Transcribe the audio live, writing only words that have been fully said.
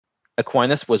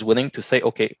Aquinas was willing to say,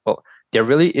 okay, well, there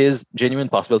really is genuine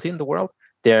possibility in the world.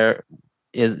 There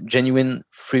is genuine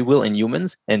free will in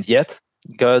humans, and yet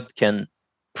God can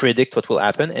predict what will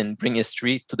happen and bring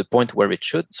history to the point where it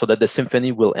should, so that the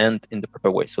symphony will end in the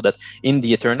proper way, so that in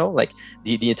the eternal, like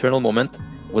the eternal moment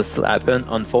will still happen,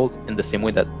 unfold in the same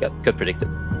way that God predicted.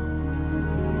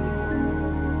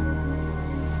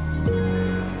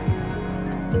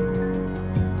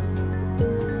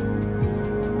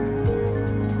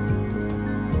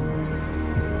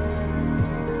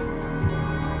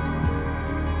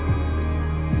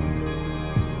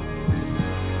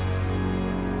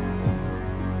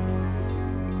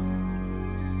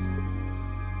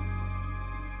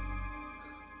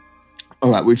 All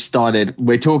right, we've started.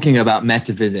 We're talking about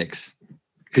metaphysics.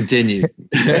 Continue.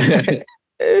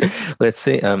 Let's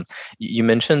say you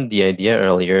mentioned the idea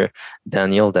earlier,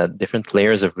 Daniel, that different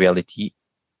layers of reality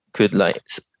could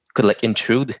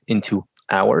intrude into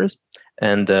ours.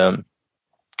 And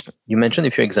you mentioned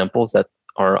a few examples that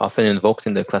are often invoked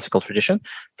in the classical tradition.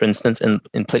 For instance, in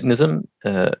Platonism,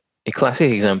 a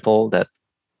classic example that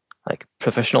like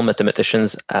professional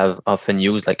mathematicians have often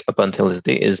used, like up until this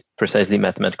day, is precisely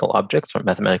mathematical objects or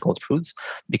mathematical truths.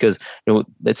 Because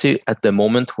let's say at the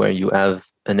moment where you have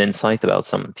an insight about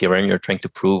some theorem you're trying to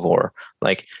prove, or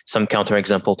like some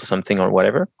counterexample to something or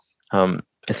whatever,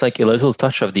 it's like a little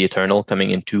touch of the eternal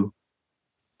coming into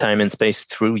time and space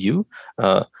through you.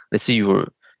 Let's say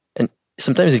and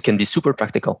sometimes it can be super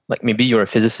practical. Like maybe you're a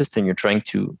physicist and you're trying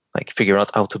to like figure out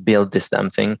how to build this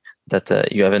damn thing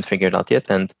that you haven't figured out yet,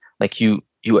 and like you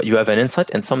have an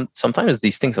insight, and sometimes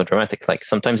these things are dramatic. Like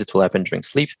sometimes it will happen during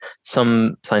sleep.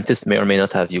 Some scientists may or may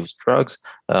not have used drugs.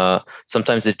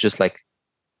 Sometimes it's just like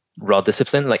raw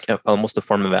discipline, like almost a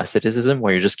form of asceticism,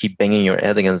 where you just keep banging your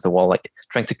head against the wall, like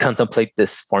trying to contemplate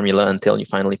this formula until you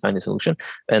finally find a solution.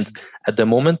 And at the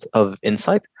moment of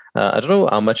insight, I don't know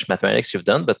how much mathematics you've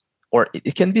done, or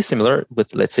it can be similar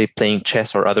with, let's say, playing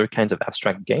chess or other kinds of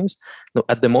abstract games. No,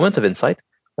 at the moment of insight,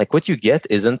 like what you get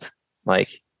isn't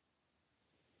like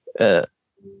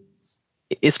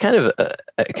it's kind of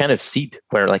a kind of seed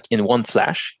where, like in one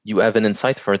flash, you have an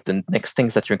insight for the next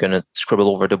things that you're going to scribble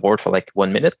over the board for like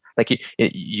 1 minute. Like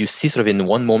you see sort of in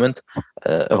one moment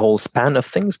a whole span of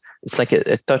things. It's like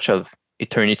a touch of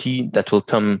eternity that will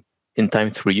come in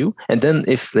time through you. And then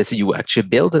if, let's say, you actually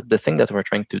build the thing that we're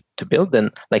trying to build,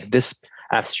 then like this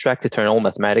abstract eternal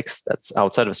mathematics that's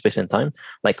outside of space and time,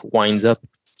 like winds up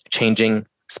changing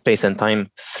space and time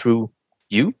through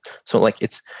you. So like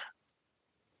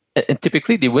and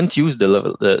typically they wouldn't use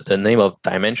the name of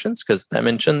dimensions, because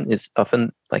dimension is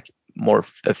often like more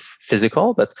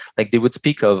physical, but like they would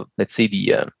speak of, let's say,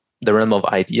 the realm of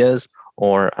ideas,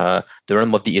 or the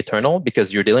realm of the eternal,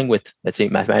 because you're dealing with, let's say,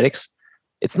 mathematics.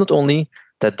 It's not only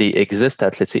that they exist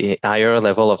at, let's say, a higher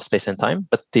level of space and time,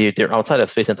 but they're outside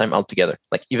of space and time altogether.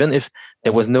 Like even if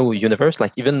there was no universe,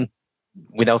 like even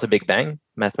without a Big Bang,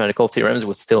 mathematical theorems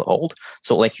would still hold.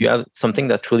 So like you have something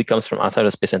that truly comes from outside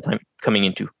of space and time coming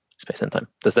into space and time.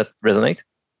 Does that resonate?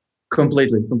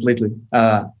 Completely.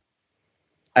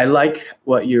 I like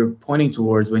what you're pointing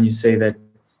towards when you say that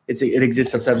it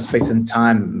exists outside of space and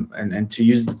time, and to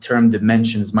use the term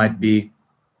dimensions might be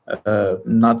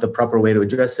not the proper way to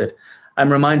address it. I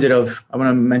want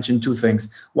to mention two things.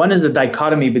 One is the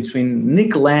dichotomy between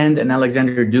Nick Land and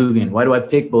Alexander Dugin. Why do I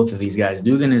pick both of these guys?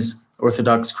 Dugin is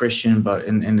Orthodox Christian, but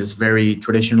in this very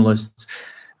traditionalist,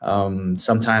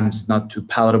 sometimes not too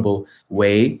palatable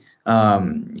way,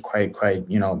 quite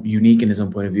unique in his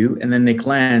own point of view. And then Nick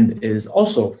Land is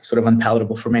also sort of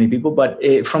unpalatable for many people, but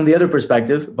from the other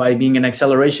perspective, by being an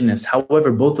accelerationist.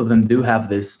 However, both of them do have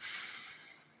this.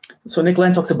 So Nick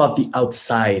Land talks about the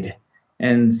outside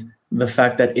and the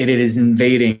fact that it is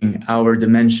invading our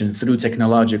dimension through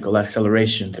technological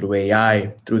acceleration, through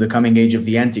AI, through the coming age of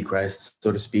the Antichrist,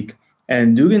 so to speak.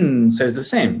 And Dugin says the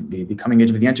same, the coming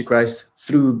age of the Antichrist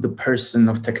through the person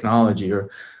of technology.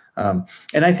 And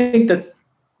I think that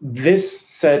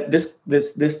this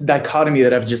dichotomy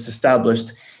that I've just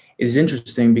established is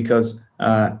interesting because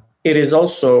it is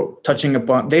also touching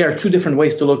upon, they are two different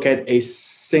ways to look at a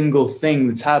single thing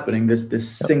that's happening, this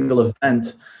single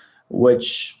event,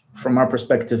 which from our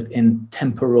perspective in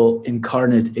temporal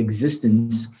incarnate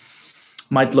existence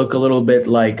might look a little bit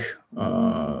like,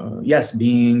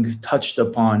 being touched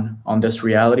upon on this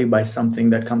reality by something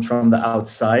that comes from the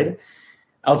outside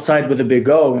with a big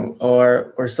O,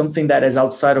 or something that is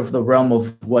outside of the realm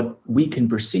of what we can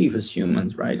perceive as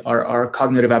humans, right? Our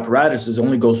cognitive apparatuses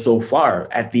only go so far.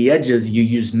 At the edges, you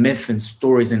use myth and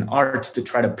stories and art to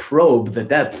try to probe the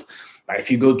depth. If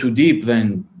you go too deep,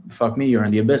 then fuck me, you're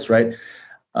in the abyss, right?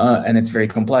 and it's very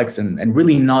complex and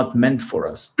really not meant for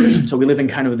us. So we live in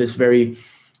kind of this very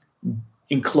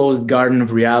enclosed garden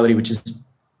of reality, which is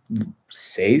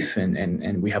safe,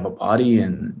 and we have a body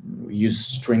and we use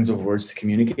strings of words to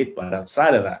communicate. But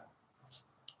outside of that,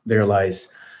 there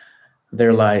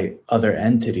lie other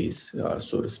entities,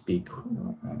 so to speak.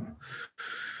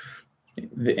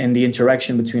 And the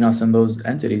interaction between us and those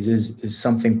entities is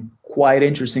something quite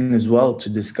interesting as well to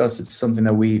discuss. It's something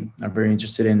that we are very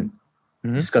interested in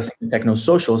discussing the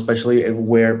techno-social, especially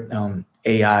where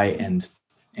AI and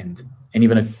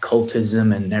even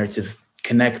occultism and narrative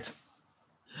connect.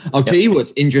 I'll tell you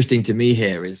what's interesting to me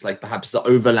here is like perhaps the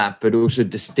overlap, but also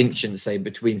distinction, say,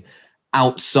 between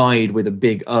outside with a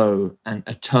big O and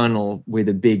eternal with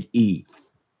a big E.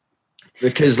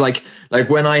 Because like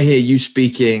when I hear you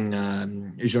speaking,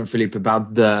 Jean-Philippe,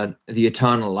 about the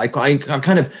eternal, like I'm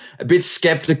kind of a bit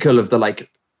skeptical of the like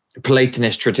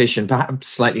Platonist tradition, perhaps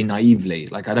slightly naively.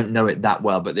 Like I don't know it that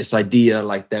well, but this idea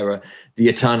like there are the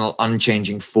eternal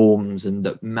unchanging forms and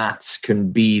that maths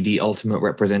can be the ultimate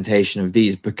representation of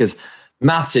these, because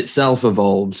maths itself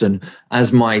evolves. And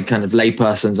as my kind of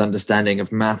layperson's understanding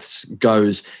of maths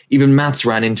goes, even maths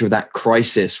ran into that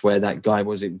crisis where that guy,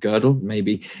 was it Gödel,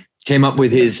 maybe, came up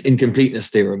with his incompleteness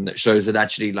theorem that shows that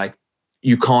actually like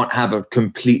you can't have a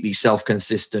completely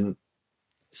self-consistent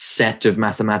set of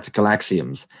mathematical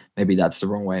axioms. Maybe that's the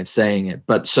wrong way of saying it.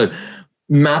 But so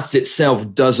maths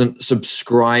itself doesn't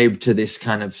subscribe to this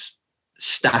kind of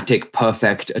static,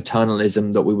 perfect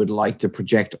eternalism that we would like to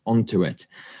project onto it.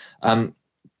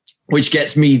 Which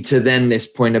gets me to then this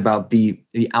point about the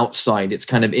outside. It's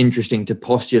kind of interesting to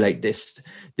postulate this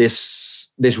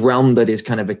realm that is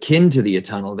kind of akin to the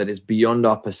eternal, that is beyond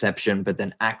our perception, but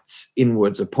then acts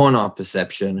inwards upon our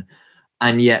perception,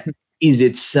 and yet is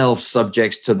itself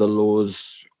subject to the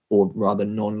laws, or rather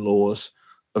non-laws,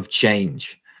 of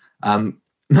change.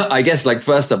 I guess, like,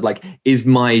 first up, like, is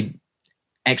my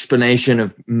explanation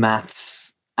of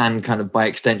maths and kind of by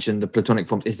extension the Platonic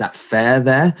forms, is that fair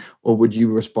there, or would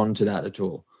you respond to that at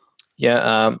all?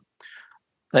 Yeah,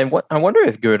 I wonder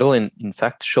if Gödel in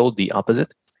fact showed the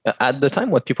opposite. At the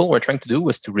time, what people were trying to do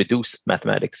was to reduce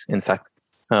mathematics. In fact,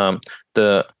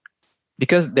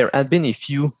 because there had been a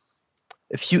few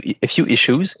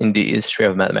issues in the history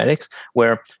of mathematics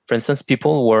where, for instance,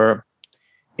 people were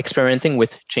experimenting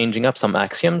with changing up some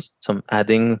axioms, some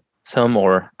adding some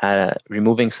or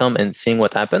removing some, and seeing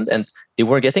what happened, and they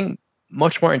were getting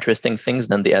much more interesting things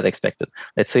than they had expected.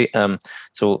 Let's say,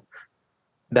 so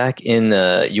back in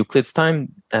Euclid's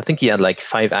time, I think he had like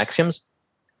 5 axioms,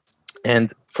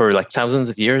 and for like thousands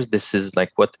of years, this is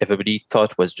like what everybody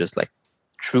thought was just like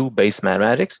true base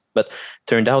mathematics. But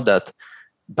turned out that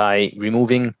by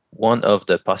removing one of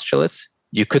the postulates,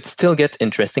 you could still get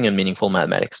interesting and meaningful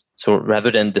mathematics. So rather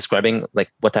than describing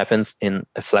like what happens in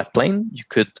a flat plane, you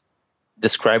could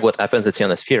describe what happens, let's say,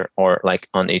 on a sphere, or like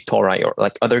on a tori, or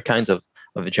like other kinds of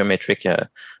geometric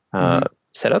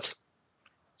setups.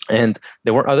 And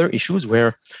there were other issues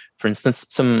where, for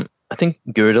instance, I think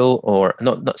Gödel, or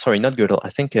not Gödel, I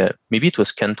think maybe it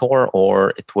was Cantor,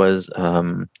 or it was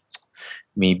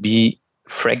maybe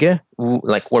Frege, who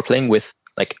like were playing with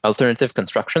like alternative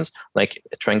constructions, like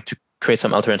trying to create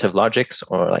some alternative logics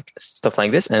or like stuff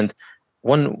like this. And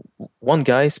one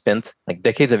guy spent like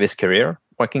decades of his career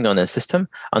working on a system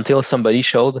until somebody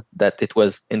showed that it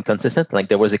was inconsistent, like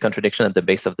there was a contradiction at the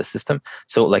base of the system.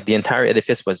 So like the entire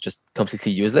edifice was just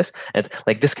completely useless. And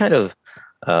like this kind of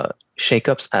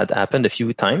shakeups had happened a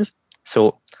few times.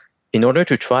 So in order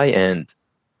to try and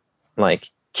like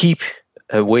keep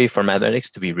a way for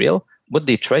mathematics to be real, what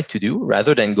they tried to do,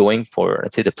 rather than going for,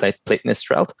 let's say, the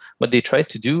Platonist route, what they tried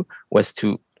to do was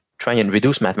to try and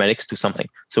reduce mathematics to something.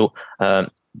 So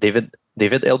David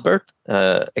Hilbert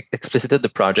explicited the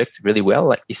project really well.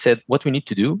 Like he said, what we need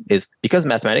to do is, because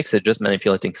mathematics is just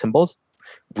manipulating symbols,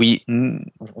 we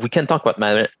can talk about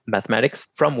mathematics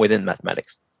from within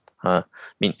mathematics. I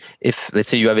mean, if let's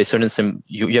say you have a certain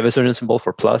you have a certain symbol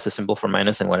for plus, a symbol for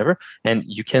minus, and whatever, and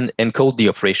you can encode the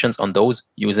operations on those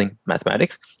using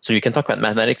mathematics. So you can talk about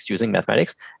mathematics using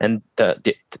mathematics. And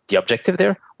the objective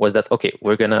there was that, okay,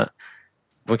 we're gonna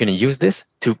use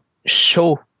this to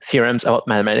show theorems about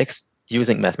mathematics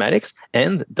using mathematics.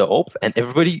 And the hope, and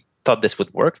everybody thought this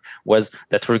would work, was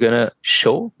that we're gonna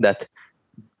show that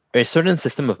a certain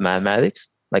system of mathematics,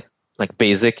 like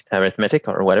basic arithmetic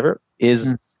or whatever, is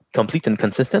complete and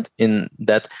consistent in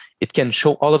that it can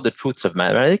show all of the truths of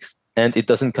mathematics and it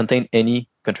doesn't contain any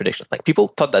contradictions. Like people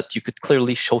thought that you could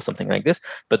clearly show something like this,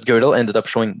 but Gödel ended up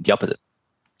showing the opposite.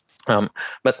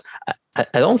 But I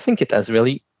don't think it has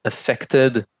really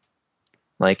affected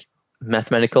like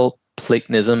mathematical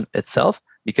Platonism itself,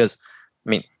 because I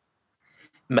mean,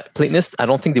 Platonists, I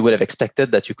don't think they would have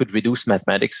expected that you could reduce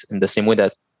mathematics in the same way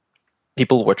that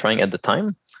people were trying at the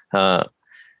time.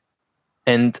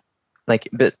 And like,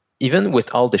 but even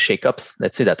with all the shakeups,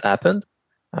 let's say, that happened,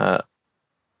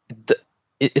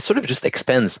 it sort of just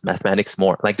expands mathematics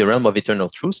more. Like the realm of eternal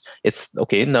truths, it's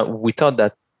okay. Now, we thought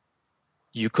that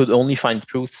you could only find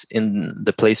truths in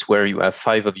the place where you have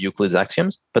 5 of Euclid's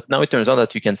axioms, but now it turns out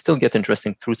that you can still get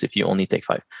interesting truths if you only take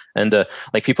 5. And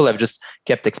like, people have just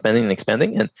kept expanding and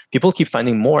expanding, and people keep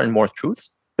finding more and more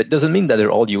truths, but it doesn't mean that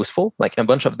they're all useful. Like a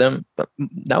bunch of them, but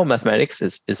now mathematics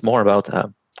is more about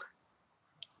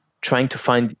trying to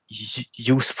find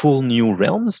useful new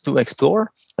realms to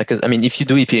explore. Because I mean, if you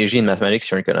do a PhD in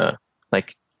mathematics, you're gonna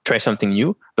like try something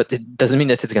new, but it doesn't mean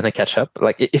that it's gonna catch up.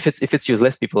 Like if it's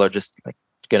useless, people are just like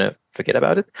gonna forget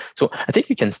about it. So I think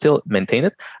you can still maintain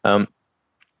it.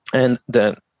 And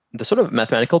the sort of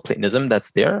mathematical Platonism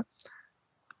that's there.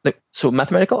 Like, so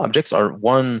mathematical objects are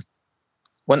one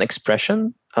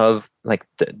expression of like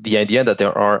the idea that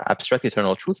there are abstract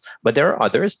eternal truths, but there are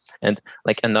others. And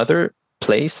like another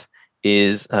place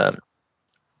is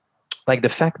like the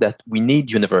fact that we need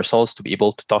universals to be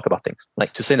able to talk about things,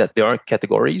 like to say that there are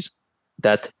categories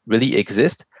that really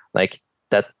exist, like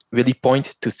that really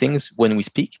point to things when we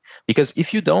speak. Because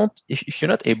if you're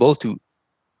not able to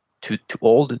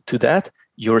hold to that,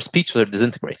 your speech sort of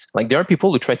disintegrates. Like there are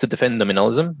people who try to defend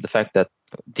nominalism, the fact that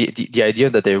the idea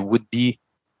that there would be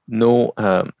no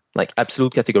like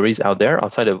absolute categories out there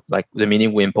outside of like the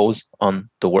meaning we impose on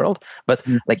the world. But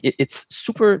like it's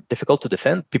super difficult to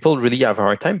defend. People really have a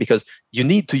hard time because you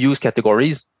need to use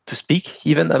categories to speak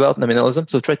even about nominalism.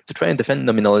 So try and defend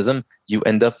nominalism, you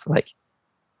end up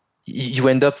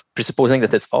presupposing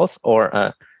that it's false.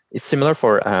 Or it's similar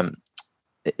for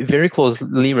very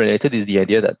closely related is the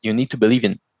idea that you need to believe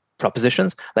in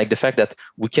propositions, like the fact that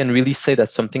we can really say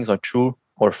that some things are true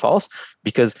or false.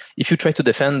 Because if you try to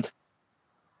defend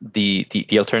the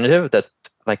alternative, that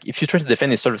like if you try to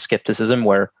defend this sort of skepticism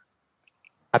where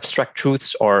abstract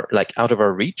truths are like out of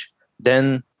our reach,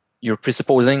 then you're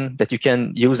presupposing that you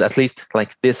can use at least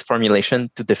like this formulation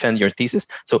to defend your thesis.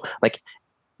 So like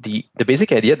the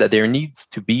basic idea that there needs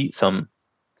to be some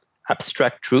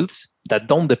abstract truths that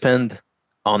don't depend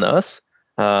on us,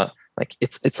 like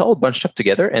it's all bunched up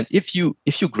together. And if you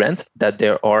grant that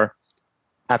there are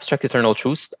abstract eternal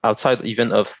truths outside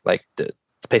even of like the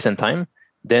space and time,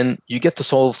 then you get to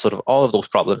solve sort of all of those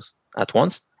problems at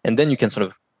once, and then you can sort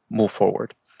of move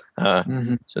forward.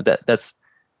 So that's,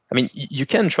 I mean, you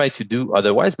can try to do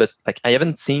otherwise, but like I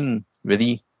haven't seen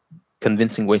really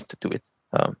convincing ways to do it.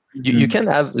 You can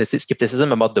have, let's say,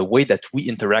 skepticism about the way that we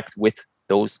interact with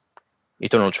those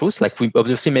eternal truths. Like we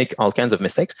obviously make all kinds of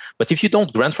mistakes, but if you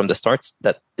don't grant from the start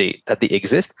that they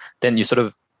exist, then you sort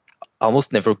of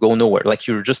almost never go nowhere. Like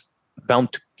you're just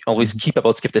bound to always keep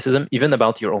about skepticism, even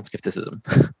about your own skepticism.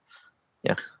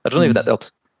 Yeah, I don't know if that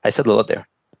helps. I said a lot there.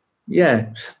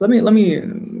 Yeah, let me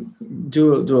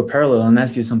do a parallel and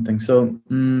ask you something. So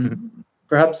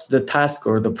perhaps the task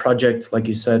or the project, like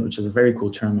you said, which is a very cool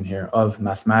term in here, of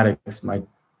mathematics might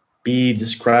be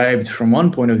described from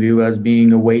one point of view as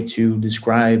being a way to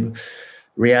describe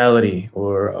reality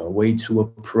or a way to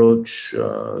approach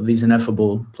these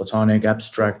ineffable Platonic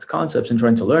abstract concepts and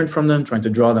trying to learn from them, trying to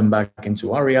draw them back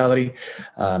into our reality.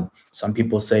 Some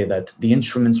people say that the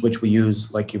instruments which we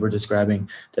use, like you were describing,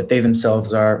 that they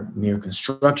themselves are mere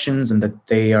constructions and that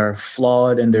they are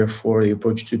flawed, and therefore the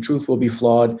approach to truth will be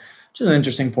flawed, which is an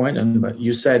interesting point. But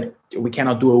you said we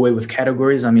cannot do away with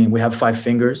categories. I mean, we have 5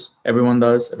 fingers. Everyone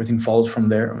does. Everything follows from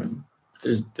there. I mean,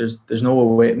 there's no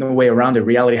way around it.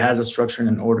 Reality has a structure and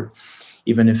an order,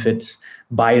 even if it's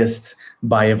biased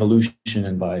by evolution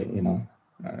and by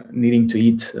needing to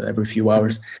eat every few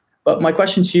hours. But my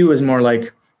question to you is more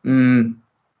like,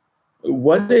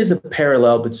 what is a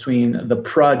parallel between the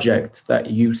project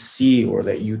that you see or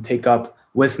that you take up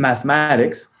with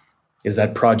mathematics? Is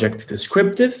that project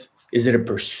descriptive? Is it a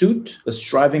pursuit, a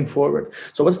striving forward?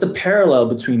 So what's the parallel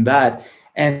between that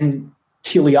and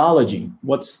teleology?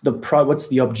 What's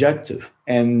the objective?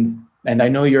 And I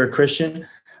know you're a Christian,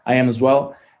 I am as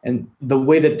well, and the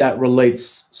way that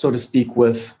relates, so to speak,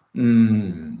 with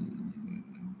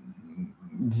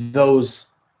those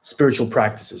spiritual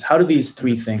practices. How do these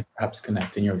 3 things perhaps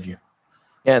connect in your view?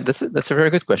 Yeah, that's a very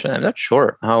good question. I'm not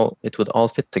sure how it would all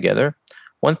fit together.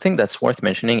 One thing that's worth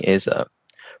mentioning is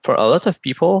for a lot of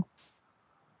people,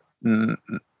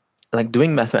 like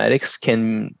doing mathematics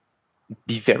can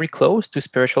be very close to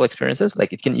spiritual experiences.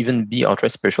 Like it can even be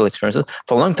outright spiritual experiences.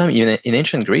 For a long time, even in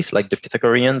ancient Greece, like the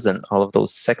Pythagoreans and all of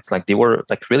those sects, like they were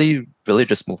like really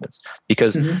religious movements,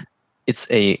 because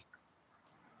it's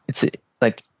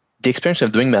like the experience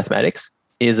of doing mathematics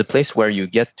is a place where you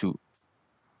get to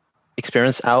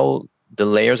experience how the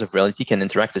layers of reality can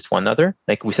interact with one another.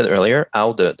 Like we said earlier,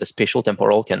 how the spatial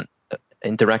temporal can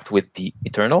interact with the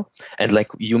eternal, and like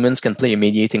humans can play a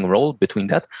mediating role between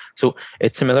that. So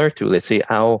it's similar to, let's say,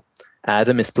 how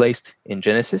Adam is placed in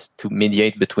Genesis to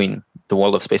mediate between the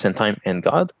world of space and time and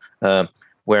God,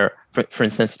 where, for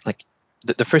instance, like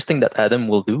the first thing that Adam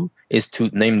will do is to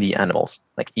name the animals.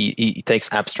 Like he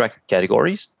takes abstract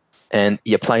categories and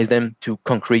he applies them to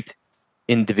concrete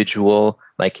individual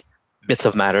like bits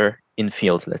of matter in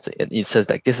field. Let's say he says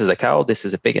like, this is a cow, this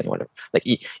is a pig, and whatever. Like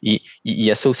he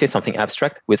associates something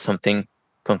abstract with something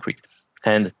concrete,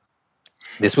 and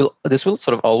this will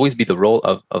sort of always be the role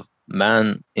of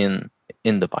man in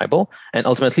the Bible, and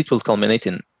ultimately it will culminate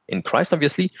in Christ,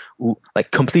 obviously, who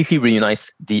like completely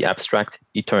reunites the abstract,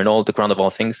 eternal, the ground of all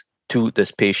things, to the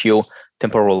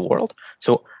spatio-temporal world.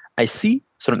 So I see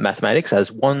sort of mathematics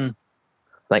as one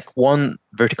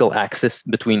vertical axis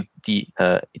between the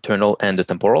eternal and the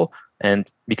temporal,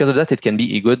 and because of that, it can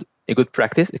be a good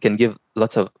practice. It can give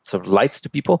lots of sort of lights to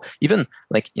people. Even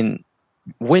like in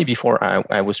way before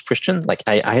I was Christian, like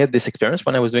I had this experience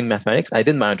when I was doing mathematics. I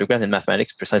did my undergrad in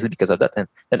mathematics precisely because of that, and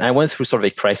then I went through sort of a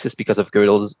crisis because of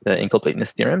Gödel's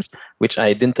incompleteness theorems, which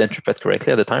I didn't interpret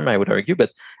correctly at the time, I would argue.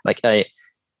 But like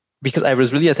because I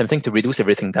was really attempting to reduce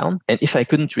everything down, and if I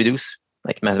couldn't reduce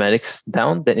like mathematics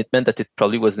down, then it meant that it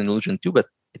probably was an illusion too. But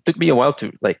it took me a while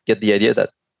to like get the idea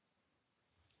that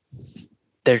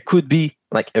there could be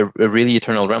like a really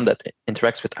eternal realm that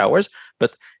interacts with ours.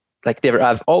 But like there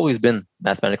have always been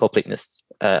mathematical Platonists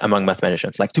among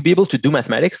mathematicians. Like to be able to do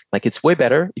mathematics, like it's way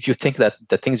better if you think that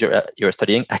the things you're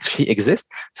studying actually exist.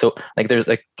 So like there's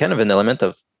like kind of an element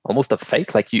of almost of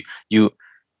fate. Like you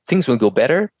things will go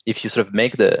better if you sort of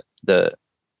make the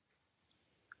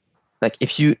like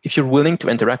if you're willing to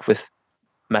interact with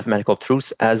mathematical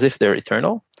truths as if they're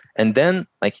eternal, and then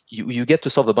like you get to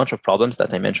solve a bunch of problems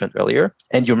that I mentioned earlier,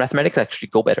 and your mathematics actually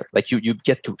go better. Like you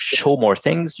get to show more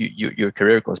things, your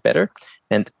career goes better.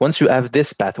 And once you have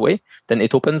this pathway, then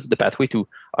it opens the pathway to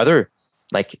other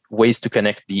like ways to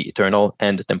connect the eternal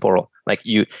and the temporal. Like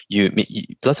you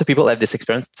lots of people have this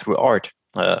experience through art,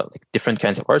 like different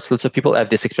kinds of arts. Lots of people have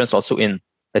this experience also in,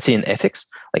 let's say, in ethics.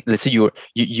 Like let's say you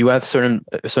have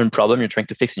a certain problem you're trying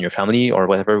to fix in your family or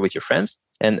whatever with your friends,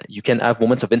 and you can have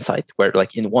moments of insight where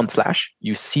like in one flash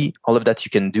you see all of that you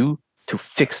can do to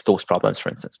fix those problems, for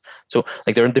instance. So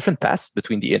like there are different paths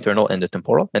between the eternal and the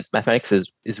temporal, and mathematics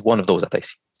is one of those that I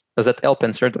see. Does that help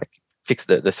answer like fix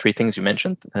the three things you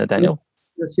mentioned, Daniel?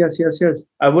 Yes.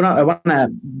 I wanna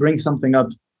bring something up.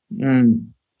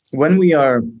 When we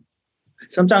are,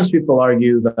 sometimes people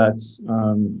argue that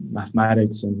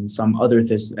mathematics and some other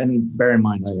things, and bear in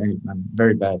mind, I'm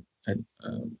very bad at,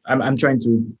 I'm trying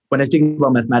to, when I speak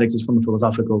about mathematics, it's from a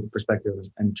philosophical perspective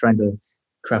and trying to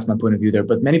craft my point of view there.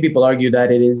 But many people argue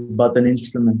that it is but an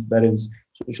instrument that is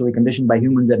socially conditioned by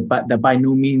humans, that by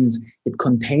no means it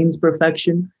contains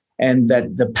perfection, and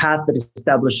that the path that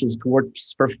establishes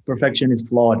towards perfection is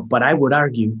flawed. But I would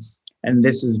argue, and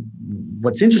this is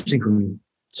what's interesting for me.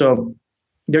 So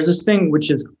there's this thing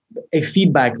which is a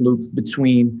feedback loop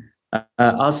between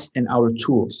us and our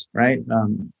tools, right?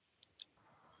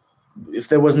 If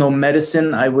there was no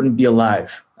medicine, I wouldn't be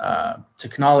alive.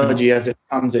 Technology, as it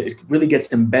comes, it really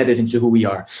gets embedded into who we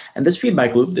are. And this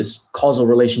feedback loop, this causal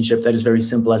relationship that is very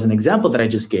simple as an example that I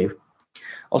just gave,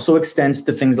 also extends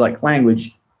to things like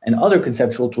language and other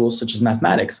conceptual tools such as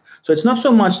mathematics. So it's not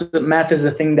so much that math is a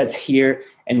thing that's here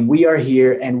and we are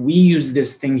here and we use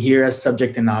this thing here as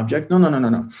subject and object. No.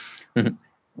 Mm-hmm.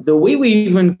 The way we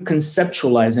even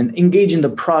conceptualize and engage in the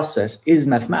process is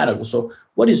mathematical. So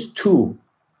what is 2,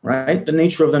 right? The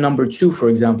nature of the number 2, for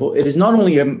example, it is not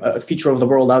only a feature of the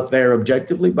world out there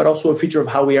objectively, but also a feature of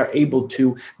how we are able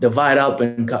to divide up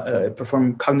and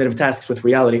perform cognitive tasks with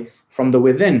reality from the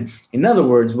within. In other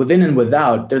words, within and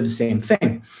without, they're the same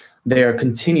thing. They are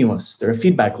continuous. They're a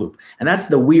feedback loop. And that's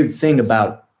the weird thing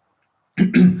about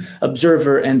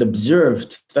observer and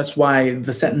observed. That's why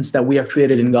the sentence that we are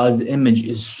created in God's image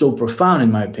is so profound,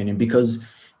 in my opinion, because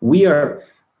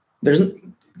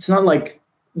it's not like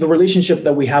the relationship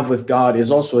that we have with God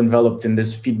is also enveloped in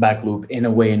this feedback loop in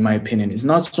a way, in my opinion. It's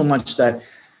not so much that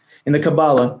in the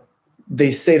Kabbalah, they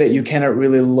say that you cannot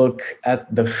really look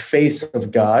at the face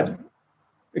of God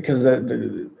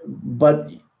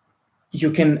but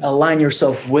you can align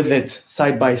yourself with it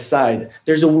side by side.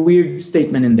 There's a weird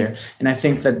statement in there. And I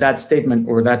think that statement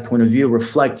or that point of view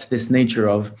reflects this nature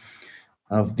of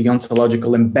the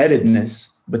ontological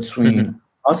embeddedness between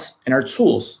us and our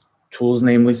tools,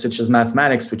 namely such as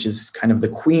mathematics, which is kind of the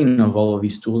queen of all of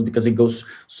these tools because it goes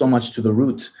so much to the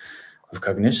root. of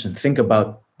cognition. Think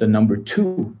about the number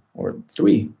 2 or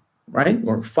 3, right?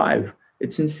 Or 5.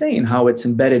 It's insane how it's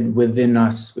embedded within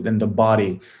us, within the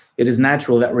body. It is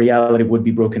natural that reality would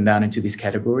be broken down into these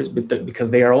categories, but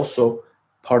because they are also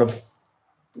part of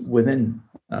within.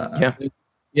 Yeah.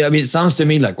 I mean, it sounds to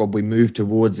me like what we move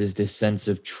towards is this sense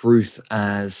of truth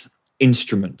as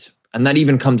instrument. And that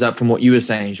even comes out from what you were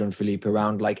saying, Jean-Philippe,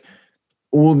 around like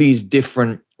all these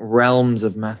different realms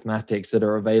of mathematics that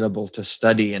are available to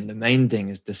study. And the main thing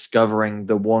is discovering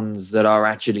the ones that are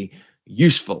actually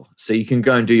useful. So you can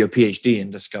go and do your PhD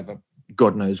and discover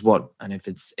God knows what. And if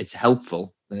it's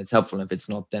helpful, then it's helpful. And if it's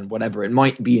not, then whatever. It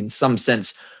might be in some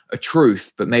sense a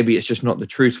truth, but maybe it's just not the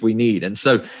truth we need. And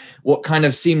so what kind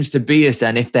of seems to be is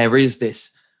then if there is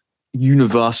this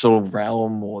universal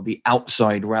realm or the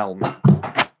outside realm, I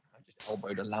just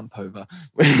elbowed a lamp over.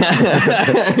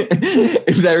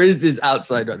 If there is this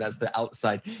outside, or that's the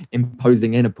outside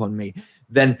imposing in upon me,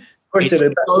 then of course it's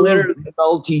so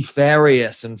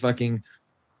multifarious and fucking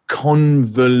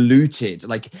convoluted.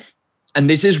 Like, and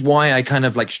this is why I kind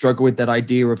of like struggle with that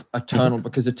idea of eternal,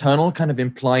 because eternal kind of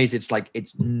implies it's like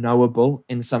it's knowable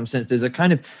in some sense. There's a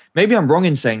kind of, maybe I'm wrong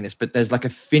in saying this, but there's like a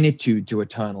finitude to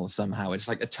eternal somehow. It's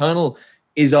like eternal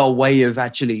is our way of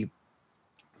actually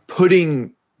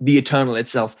putting the eternal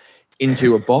itself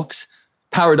into a box.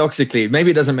 Paradoxically,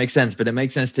 maybe it doesn't make sense, but it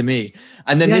makes sense to me.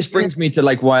 And then this brings me to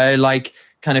like why I like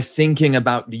kind of thinking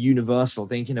about the universal,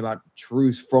 thinking about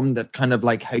truth from that kind of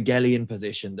like Hegelian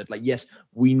position that like, yes,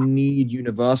 we need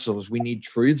universals, we need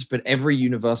truths, but every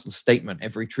universal statement,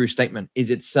 every true statement is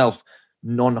itself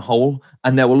non-whole.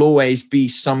 And there will always be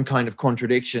some kind of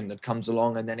contradiction that comes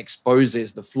along and then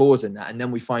exposes the flaws in that. And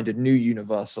then we find a new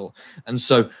universal. And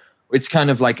so it's kind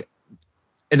of like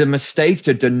a mistake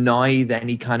to deny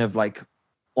any kind of like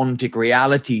ontic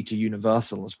reality to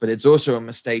universals, but it's also a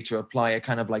mistake to apply a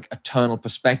kind of like eternal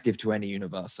perspective to any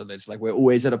universal. It's like we're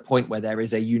always at a point where there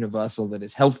is a universal that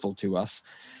is helpful to us.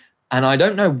 And I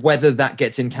don't know whether that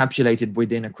gets encapsulated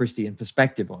within a Christian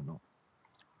perspective or not.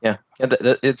 Yeah,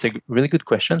 it's a really good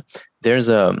question. There's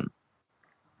I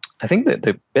think that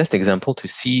the best example to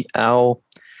see how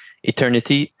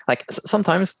eternity, like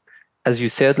sometimes, as you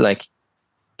said, like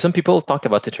some people talk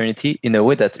about eternity in a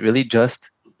way that really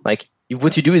just like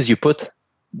what you do is you put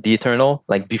the eternal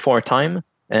like before time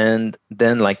and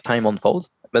then like time unfolds,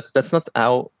 but that's not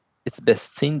how it's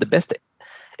best seen. The best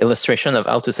illustration of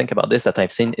how to think about this that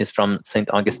I've seen is from Saint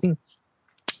Augustine.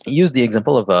 He used the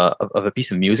example of a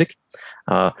piece of music.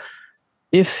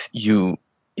 If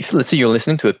let's say you're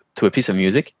listening to a piece of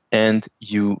music and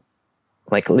you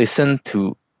like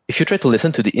if you try to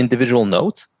listen to the individual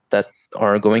notes that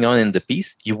are going on in the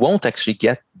piece, you won't actually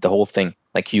get the whole thing.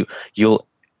 Like you'll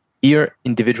hear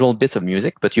individual bits of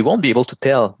music, but you won't be able to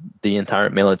tell the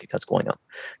entire melody that's going on.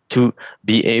 To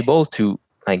be able to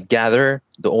like gather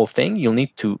the whole thing, you'll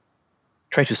need to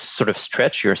try to sort of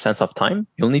stretch your sense of time.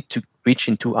 You'll need to reach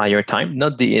into higher time,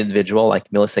 not the individual like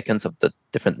milliseconds of the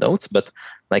different notes, but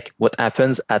like what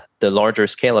happens at the larger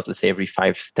scale of, let's say, every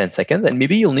 5-10 seconds. And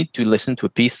maybe you'll need to listen to a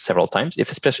piece several times,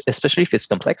 especially if it's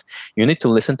complex. You need to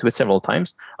listen to it several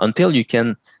times until you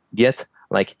can get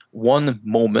like one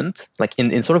moment, like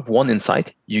in sort of one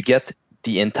insight, you get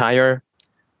the entire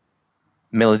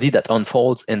melody that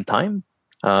unfolds in time.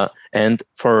 And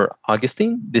for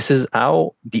Augustine, this is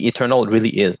how the eternal really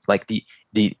is. Like the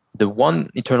one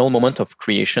eternal moment of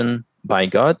creation by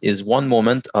God is one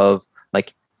moment of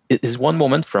like, it is one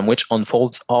moment from which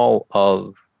unfolds all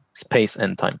of space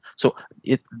and time. So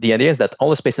the idea is that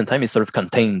all of space and time is sort of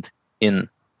contained in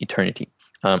eternity.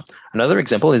 Another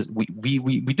example is we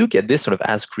do get this sort of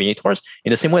as creators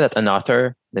in the same way that an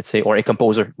author, let's say, or a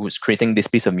composer who's creating this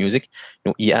piece of music,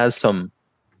 he has some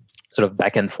sort of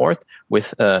back and forth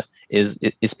with his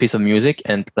piece of music,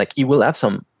 and like he will have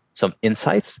some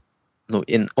insights.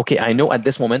 Okay, I know at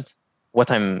this moment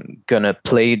what I'm gonna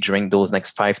play during those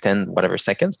next 5-10 whatever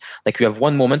seconds. Like you have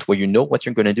one moment where you know what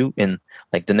you're gonna do in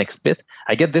like the next bit.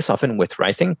 I get this often with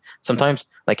writing. Sometimes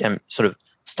like I'm sort of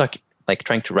stuck like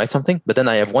trying to write something, but then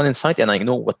I have one insight and I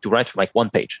know what to write for like one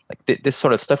page. Like this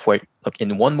sort of stuff where like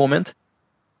in one moment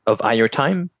of higher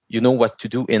time, you know what to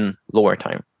do in lower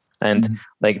time. And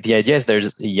like the idea is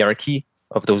there's a hierarchy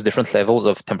of those different levels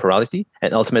of temporality,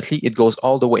 and ultimately it goes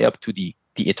all the way up to the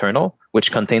eternal,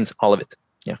 which contains all of it.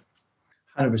 Yeah.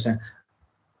 100%.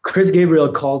 Chris Gabriel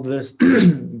called this,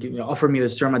 offered me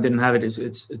this term. I didn't have it.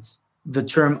 It's the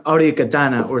term Aurea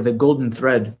Katana, or the golden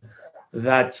thread.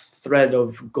 That thread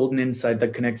of golden insight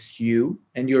that connects you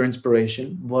and your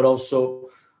inspiration, but also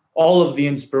all of the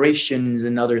inspirations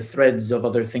and other threads of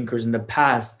other thinkers in the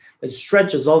past that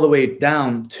stretches all the way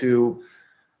down to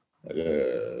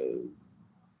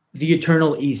the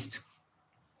eternal East,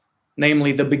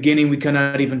 namely the beginning we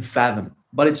cannot even fathom.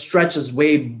 But it stretches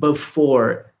way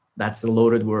before, that's the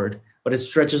loaded word, but it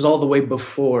stretches all the way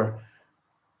before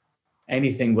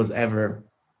anything was ever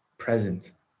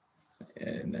present.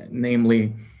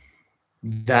 Namely,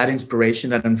 that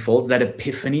inspiration that unfolds, that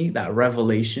epiphany, that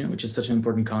revelation, which is such an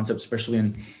important concept, especially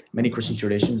in many Christian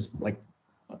traditions, like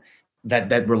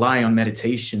that rely on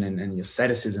meditation and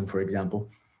asceticism, for example.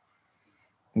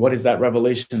 What is that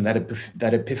revelation,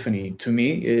 that epiphany? To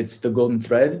me, it's the golden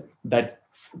thread that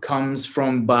comes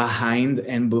from behind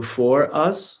and before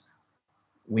us.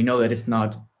 We know that it's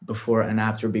not before and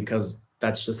after because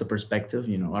that's just a perspective.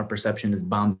 Our perception is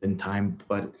bound in time,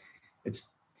 but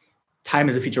time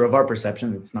is a feature of our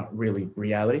perception. It's not really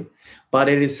reality, but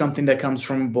it is something that comes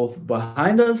from both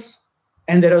behind us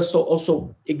and that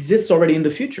also exists already in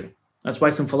the future. That's why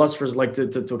some philosophers like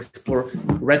to explore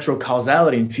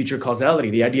retrocausality and future causality,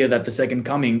 the idea that the second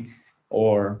coming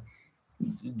or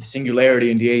the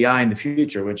singularity and the AI in the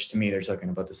future, which to me, they're talking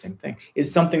about the same thing,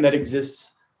 is something that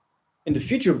exists in the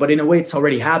future, but in a way it's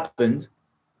already happened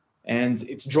and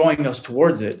it's drawing us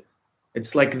towards it.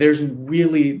 It's like there's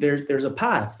a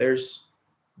path, there's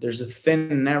a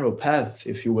thin, narrow path,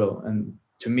 if you will. And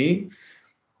to me,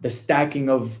 the stacking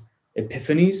of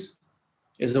epiphanies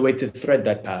is the way to thread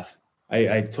that path.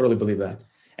 I totally believe that.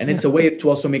 And it's a way to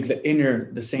also make the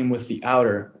inner the same with the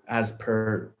outer, as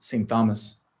per St.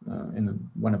 Thomas in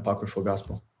one apocryphal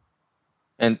gospel.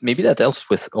 And maybe that helps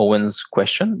with Owen's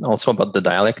question also about the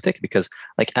dialectic, because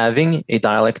like having a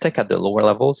dialectic at the lower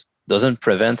levels doesn't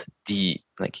prevent the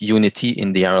like unity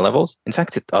in the higher levels. In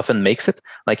fact, it often makes it.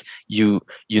 Like you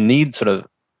need sort of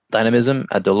dynamism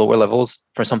at the lower levels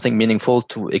for something meaningful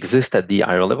to exist at the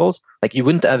higher levels. Like you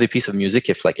wouldn't have a piece of music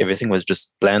if like everything was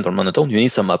just bland or monotone. You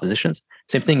need some oppositions.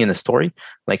 Same thing in a story.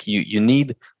 Like you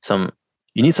need some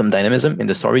dynamism in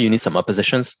the story. You need some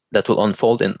oppositions that will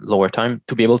unfold in lower time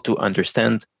to be able to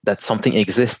understand that something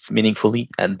exists meaningfully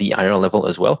at the higher level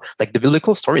as well. Like the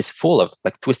biblical story is full of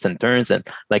like twists and turns and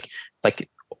like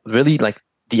really like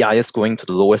the highest going to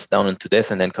the lowest down into death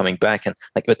and then coming back, and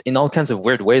like but in all kinds of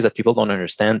weird ways that people don't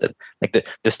understand. And like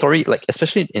the story, like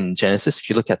especially in Genesis, if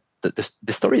you look at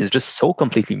the story is just so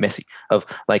completely messy of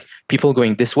like people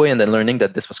going this way and then learning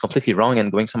that this was completely wrong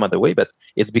and going some other way. But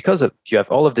it's because of you have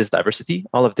all of this diversity,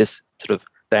 all of this sort of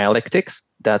dialectics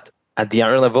that at the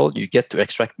higher level you get to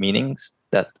extract meanings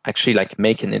that actually like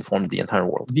make and inform the entire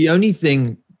world. The only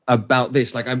thing about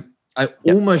this, like I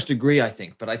almost agree, I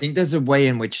think, but I think there's a way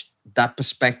in which that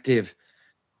perspective,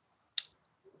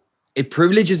 it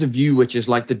privileges a view which is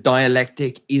like the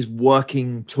dialectic is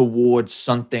working towards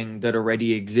something that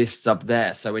already exists up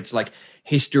there. So it's like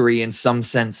history in some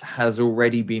sense has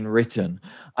already been written,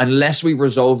 unless we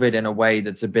resolve it in a way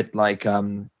that's a bit like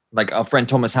our friend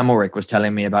Thomas Hammelrick was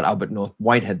telling me about Albert North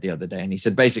Whitehead the other day. And he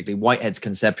said, basically Whitehead's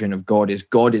conception of God is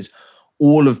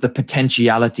all of the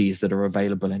potentialities that are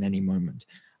available in any moment.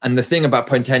 And the thing about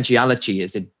potentiality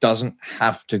is it doesn't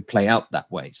have to play out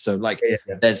that way. So like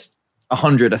there's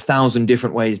 100, 1,000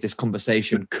 different ways this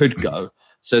conversation could go.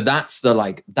 So that's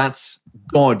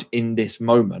God in this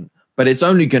moment, but it's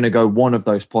only going to go one of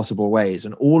those possible ways.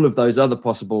 And all of those other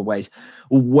possible ways,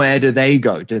 where do they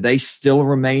go? Do they still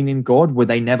remain in God? Were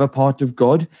they never part of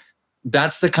God?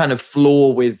 That's the kind of flaw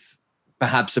with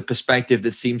perhaps a perspective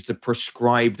that seems to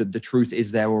prescribe that the truth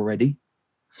is there already,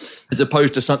 as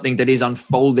opposed to something that is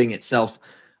unfolding itself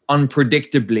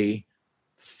unpredictably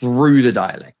through the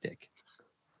dialectic.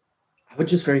 I would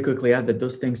just very quickly add that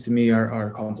those things to me are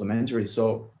complementary.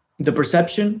 So the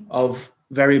perception of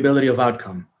variability of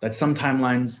outcome, that some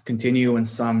timelines continue and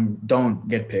some don't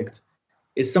get picked,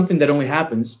 is something that only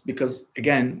happens because,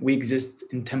 again, we exist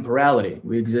in temporality,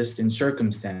 we exist in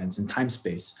circumstance and time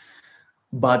space.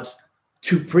 But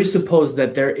to presuppose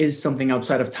that there is something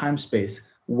outside of time space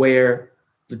where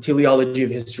the teleology of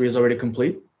history is already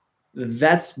complete,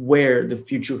 that's where the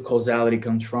future causality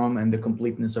comes from and the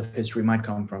completeness of history might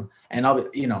come from. And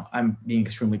I'm being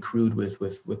extremely crude with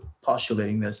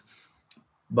postulating this,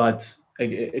 but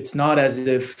it's not as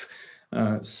if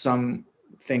some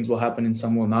things will happen and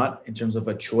some will not in terms of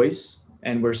a choice.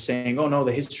 And we're saying, oh no,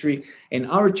 the history in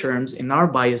our terms, in our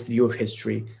biased view of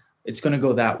history, it's going to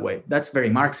go that way. That's very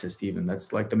Marxist even.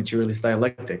 That's like the materialist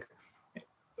dialectic.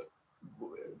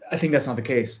 I think that's not the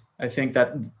case. I think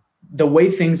that the way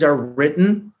things are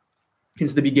written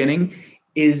since the beginning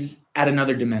is at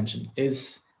another dimension,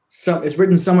 it's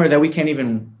written somewhere that we can't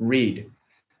even read.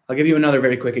 I'll give you another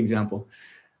very quick example.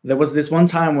 There was this one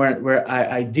time where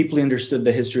I deeply understood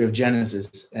the history of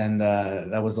Genesis. And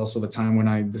that was also the time when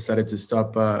I decided to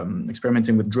stop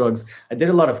experimenting with drugs. I did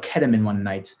a lot of ketamine one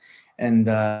night. and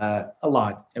a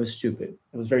lot. It was stupid.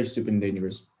 It was very stupid and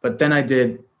dangerous. But then I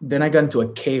got into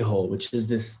a K-hole, which is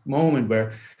this moment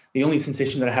where the only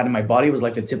sensation that I had in my body was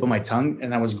like the tip of my tongue,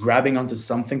 and I was grabbing onto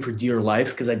something for dear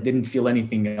life because I didn't feel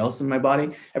anything else in my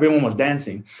body. Everyone was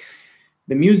dancing.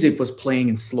 The music was playing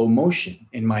in slow motion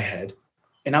in my head,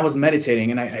 and I was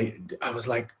meditating, and I was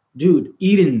like, dude,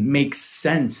 Eden makes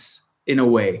sense in a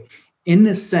way. In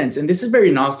a sense, and this is very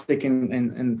Gnostic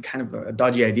and kind of a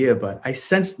dodgy idea, but I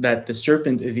sensed that the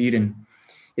serpent of Eden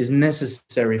is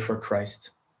necessary for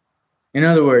Christ. In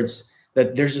other words,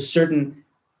 that there's a certain,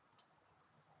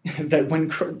 that when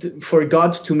for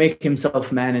God to make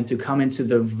himself man and to come into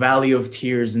the valley of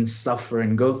tears and suffer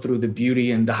and go through the beauty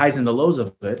and the highs and the lows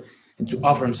of it and to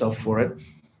offer himself for it,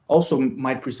 also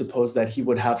might presuppose that he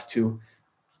would have to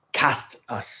cast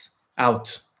us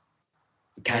out,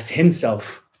 cast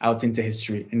himself out into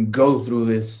history and go through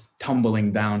this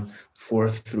tumbling down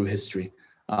forth through history.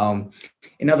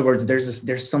 In other words,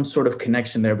 there's some sort of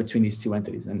connection there between these two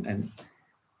entities, and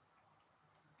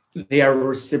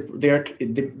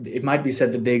it might be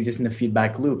said that they exist in a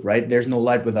feedback loop, right? There's no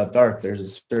light without dark. There's a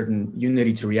certain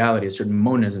unity to reality, a certain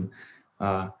monism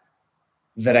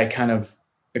that I kind of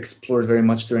explored very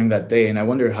much during that day, and I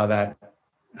wonder how that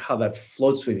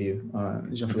floats with you,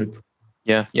 Jean-Philippe.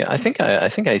 Yeah. I think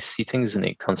I see things in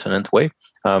a consonant way.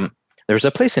 There's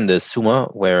a place in the Summa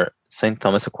where Saint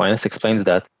Thomas Aquinas explains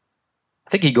that. I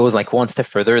think he goes like one step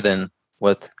further than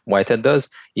what Whitehead does.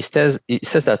 He says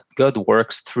that God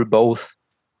works through both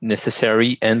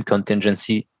necessary and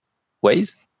contingency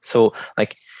ways. So,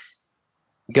 like,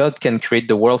 God can create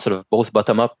the world sort of both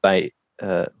bottom up by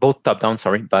both top down,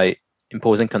 by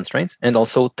imposing constraints, and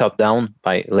also top down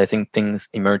by letting things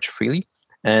emerge freely.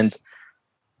 And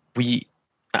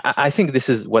I think this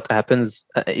is what happens.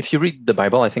 If you read the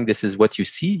Bible, I think this is what you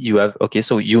see. You have,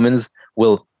 so humans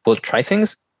will try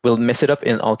things, will mess it up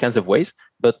in all kinds of ways,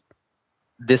 but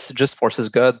this just forces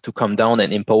God to come down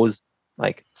and impose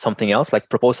like something else, like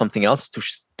propose something else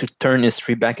to turn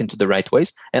history back into the right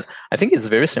ways. And I think it's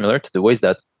very similar to the ways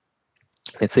that,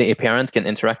 let's say, a parent can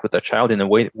interact with a child in a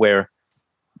way where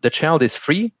the child is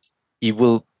free. He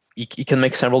can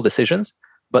make several decisions,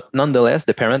 but nonetheless,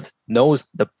 the parent knows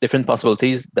the different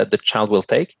possibilities that the child will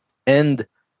take, and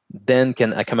then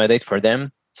can accommodate for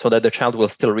them so that the child will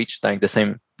still reach like the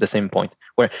same point.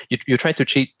 Where you try to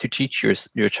teach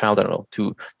your child, I don't know,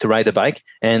 to ride a bike,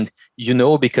 and you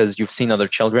know, because you've seen other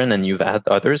children and you've had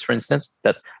others, for instance,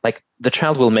 that like the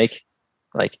child will make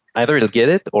like either he'll get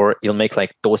it or he'll make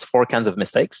like those 4 kinds of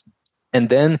mistakes. And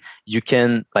then you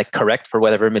can like correct for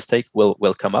whatever mistake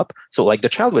will come up. So like the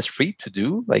child was free to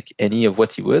do like any of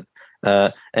what he would,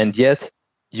 and yet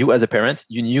you as a parent,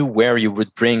 you knew where you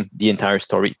would bring the entire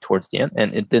story towards the end,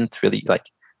 and it didn't really like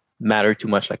matter too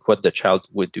much like what the child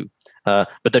would do.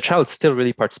 But the child still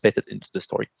really participated into the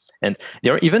story. And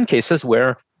there are even cases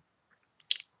where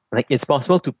like it's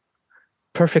possible to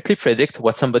perfectly predict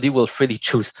what somebody will freely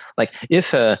choose. Like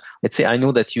if let's say I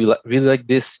know that you really like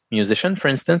this musician, for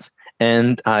instance,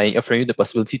 and I offer you the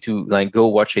possibility to like go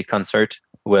watch a concert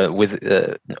with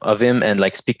of him and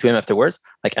like speak to him afterwards.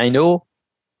 Like I know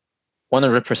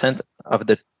 100% of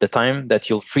the time that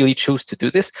you'll freely choose to do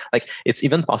this. Like it's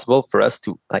even possible for us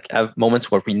to like have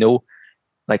moments where we know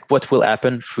like what will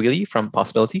happen freely from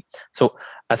possibility. So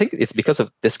I think it's because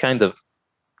of this kind of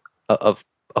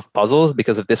puzzles,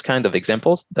 because of this kind of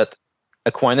examples, that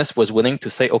Aquinas was willing to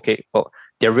say, okay, well,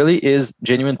 there really is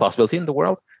genuine possibility in the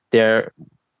world. There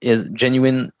is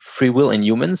genuine free will in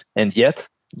humans, and yet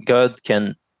God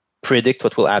can predict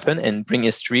what will happen and bring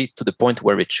history to the point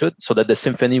where it should, so that the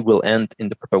symphony will end in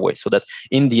the proper way, so that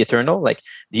in the eternal, like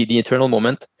the eternal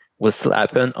moment will still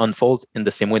happen, unfold in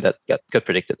the same way that God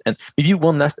predicted. And maybe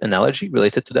one last analogy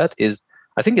related to that is,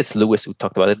 I think it's Lewis who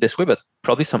talked about it this way, but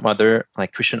probably some other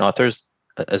like Christian authors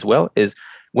as well, is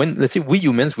when, let's say, we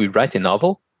humans, we write a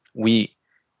novel, we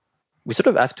sort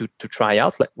of have to try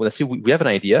out, like, well, let's say we have an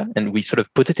idea and we sort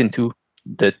of put it into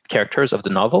the characters of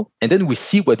the novel, and then we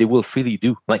see what they will freely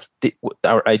do. Like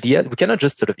our idea, we cannot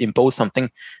just sort of impose something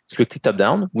strictly top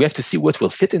down. We have to see what will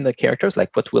fit in the characters,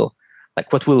 like what will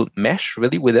mesh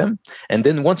really with them. And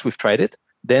then once we've tried it,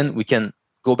 then we can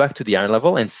go back to the higher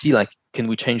level and see, like, can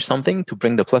we change something to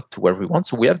bring the plot to where we want?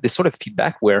 So we have this sort of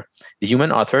feedback where the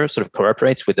human author sort of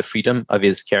cooperates with the freedom of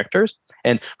his characters.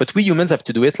 But we humans have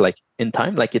to do it like in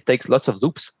time. Like it takes lots of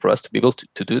loops for us to be able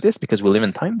to do this because we live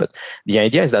in time. But the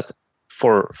idea is that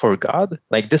for God,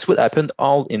 like this would happen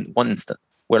all in one instant,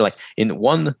 where like in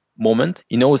one moment,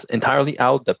 he knows entirely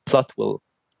how the plot will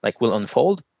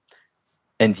unfold.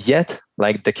 And yet,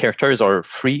 like the characters are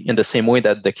free in the same way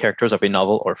that the characters of a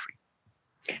novel are free.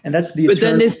 And that's the. But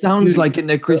then this sounds like in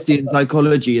the Christian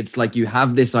psychology, it's like you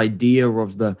have this idea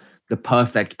of the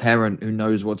perfect parent who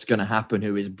knows what's going to happen,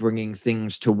 who is bringing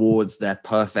things towards their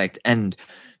perfect end.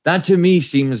 That to me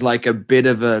seems like a bit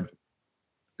of a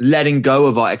letting go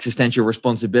of our existential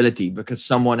responsibility, because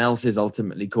someone else is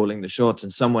ultimately calling the shots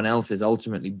and someone else is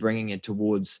ultimately bringing it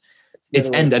towards its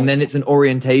end. And then it's an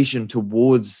orientation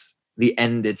towards the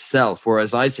end itself.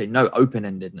 Whereas I say, no,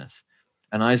 open-endedness.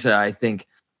 And I say, I think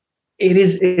there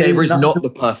is not the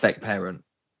perfect parent.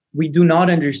 We do not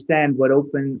understand what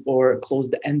open or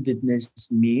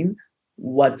closed-endedness mean.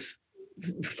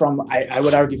 I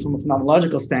would argue from a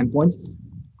phenomenological standpoint,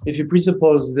 if you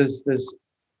presuppose this,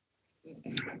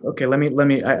 okay,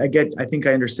 I think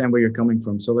I understand where you're coming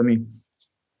from. So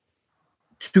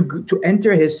to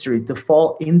enter history, to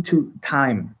fall into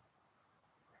time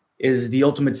is the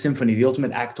ultimate symphony, the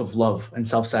ultimate act of love and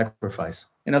self-sacrifice.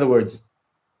 In other words,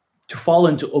 to fall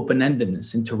into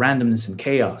open-endedness, into randomness and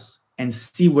chaos, and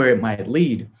see where it might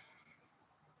lead,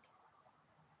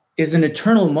 is an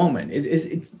eternal moment.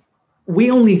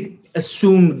 We only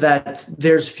assume that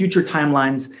there's future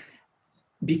timelines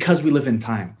because we live in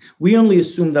time. We only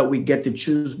assume that we get to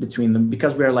choose between them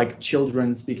because we are like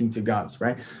children speaking to gods,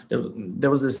 right? There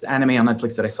was this anime on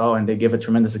Netflix that I saw, and they give a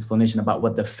tremendous explanation about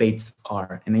what the fates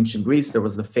are. In ancient Greece, there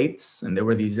was the fates, and there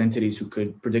were these entities who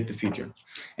could predict the future.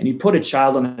 And you put a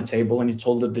child on a table and you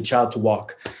told the child to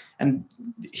walk. And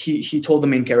he told the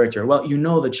main character, well, you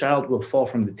know the child will fall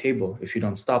from the table if you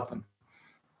don't stop them.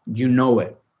 You know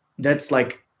it.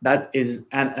 That is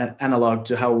an analog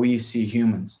to how we see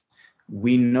humans.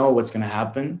 We know what's going to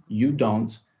happen. You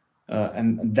don't.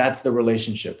 And that's the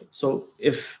relationship. So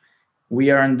if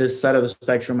we are on this side of the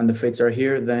spectrum and the fates are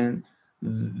here, then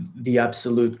the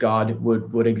absolute God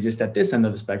would exist at this end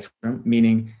of the spectrum,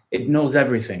 meaning it knows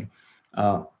everything.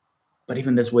 But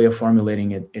even this way of formulating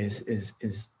it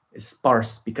is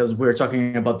sparse, because we're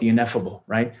talking about the ineffable,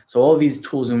 right? So all these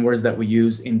tools and words that we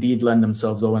use indeed lend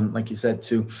themselves, Owen, like you said,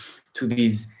 to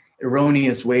these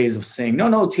erroneous ways of saying,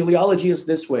 no, teleology is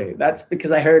this way. That's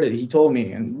because I heard it. He told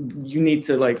me, and you need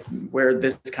to wear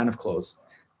this kind of clothes.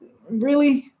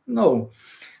 Really? No.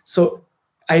 So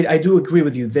I do agree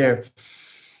with you there.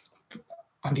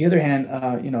 On the other hand,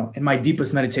 in my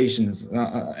deepest meditations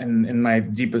and in my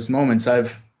deepest moments, I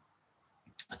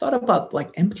thought about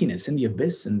emptiness in the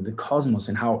abyss and the cosmos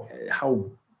and how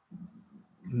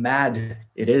mad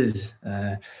it is.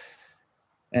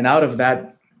 And out of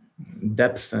that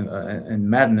depth and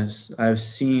madness, I've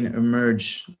seen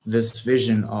emerge this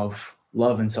vision of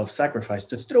love and self-sacrifice,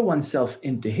 to throw oneself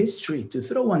into history, to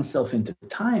throw oneself into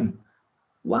time.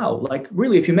 Wow,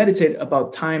 really, if you meditate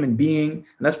about time and being,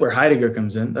 and that's where Heidegger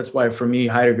comes in. That's why, for me,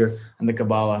 Heidegger and the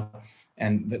Kabbalah,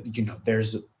 and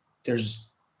there's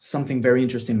something very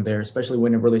interesting there, especially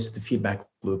when it relates to the feedback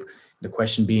loop. The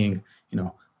question being,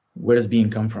 where does being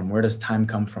come from? Where does time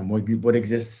come from? What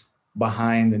exists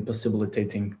behind and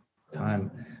possibilitating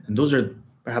time? And those are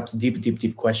perhaps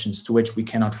deep questions to which we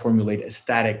cannot formulate a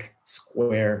static,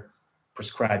 square,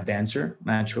 prescribed answer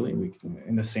naturally.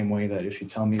 In the same way that if you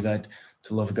tell me that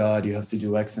to love God, you have to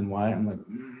do X and Y, I'm like,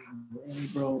 really,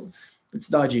 bro, it's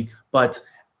dodgy. But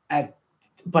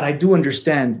I do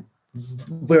understand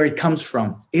where it comes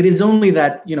from. It is only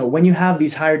that, when you have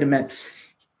these higher dimensions,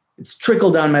 it's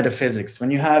trickle down metaphysics.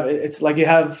 When it's like you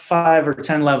have 5 or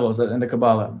 10 levels in the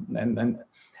Kabbalah, and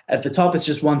at the top it's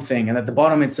just one thing, and at the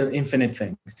bottom it's infinite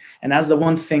things. And as the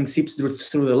one thing seeps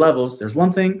through the levels, there's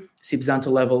one thing, seeps down to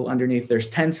level underneath. There's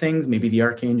 10 things, maybe the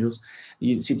archangels.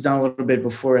 It seeps down a little bit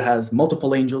before it has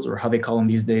multiple angels, or how they call them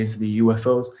these days, the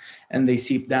UFOs, and they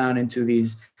seep down into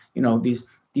these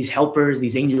helpers,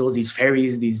 these angels, these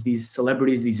fairies, these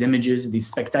celebrities, these images, these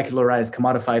spectacularized,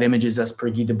 commodified images as per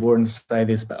Guy Debord in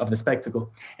Society of the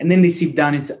Spectacle. And then they seep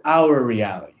down into our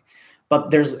reality. But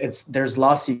there's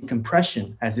lossy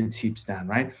compression as it seeps down,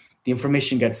 right? The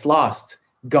information gets lost.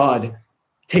 God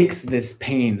takes this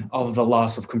pain of the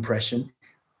loss of compression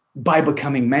by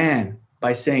becoming man,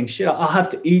 by saying, shit, I'll have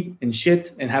to eat and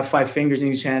shit and have 5 fingers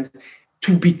in each hand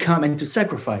to become and to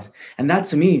sacrifice. And that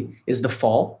to me is the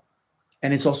fall.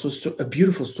 And it's also a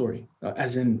beautiful story,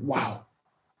 as in, wow.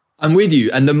 I'm with you.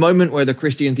 And the moment where the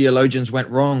Christian theologians went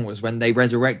wrong was when they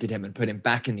resurrected him and put him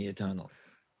back in the eternal.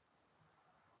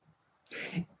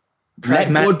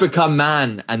 Let God become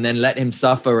man and then let him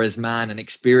suffer as man and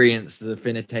experience the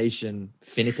limitation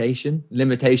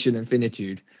and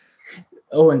finitude.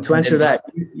 Oh, and to answer that,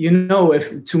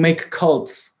 if to make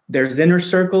cults, there's inner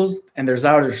circles and there's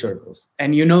outer circles.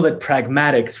 And that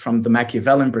pragmatics from the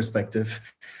Machiavellian perspective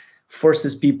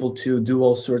forces people to do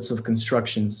all sorts of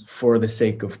constructions for the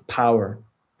sake of power.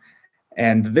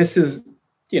 And this is,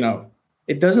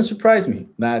 it doesn't surprise me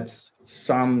that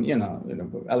some,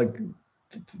 like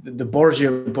the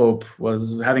Borgia Pope was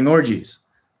having orgies.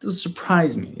 It doesn't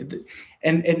surprise me.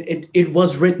 And it was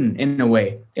written in a way.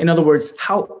 In other words,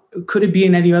 how could it be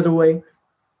in any other way?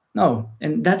 No.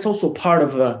 And that's also part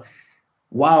of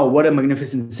wow, what a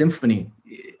magnificent symphony.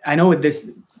 I know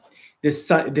this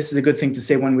is a good thing to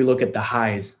say when we look at the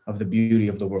highs of the beauty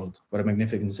of the world. What a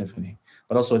magnificent symphony.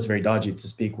 But also it's very dodgy to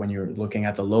speak when you're looking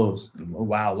at the lows. Oh,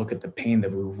 wow, look at the pain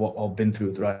that we've all been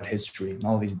through throughout history and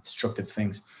all these destructive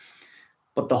things.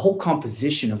 But the whole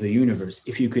composition of the universe,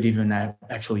 if you could even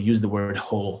actually use the word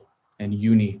whole and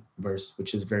universe,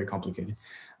 which is very complicated.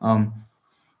 What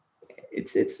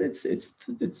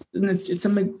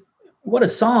a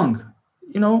song,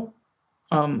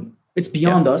 it's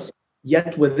beyond us,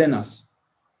 yet within us.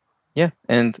 Yeah,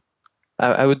 and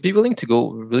I would be willing to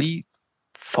go really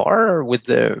far with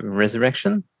the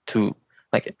resurrection to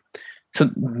so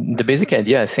the basic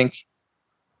idea, I think,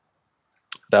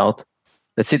 about,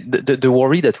 let's say, the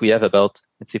worry that we have about,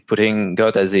 let's say, putting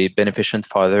God as a beneficent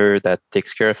father that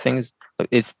takes care of things,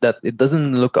 it's that it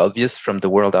doesn't look obvious from the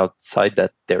world outside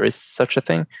that there is such a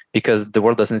thing, because the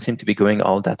world doesn't seem to be going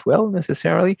all that well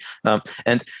necessarily.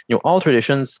 And all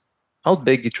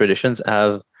big traditions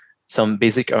have some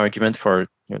basic argument for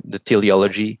the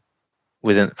teleology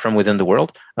from within the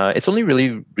world. It's only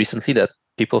really recently that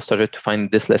people started to find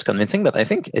this less convincing, but I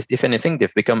think, if anything,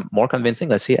 they've become more convincing.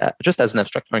 Let's say, just as an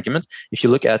abstract argument, if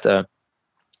you look at,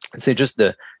 let's say, just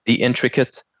the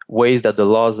intricate ways that the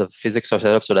laws of physics are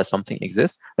set up so that something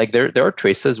exists, like there are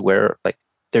traces where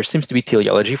there seems to be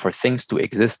teleology for things to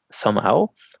exist somehow,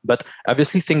 but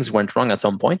obviously things went wrong at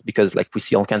some point, because we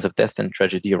see all kinds of death and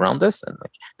tragedy around us, and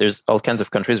there's all kinds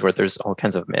of countries where there's all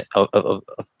kinds of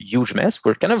huge mess.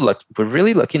 We're kind of we're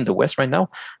really lucky in the West right now,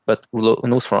 but who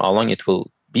knows for how long it will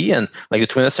be. And the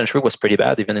 20th century was pretty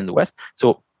bad even in the West.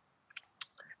 So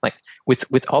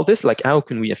with all this, how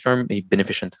can we affirm a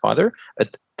beneficent father?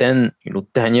 Then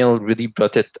Daniel really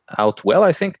brought it out well.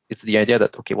 I think it's the idea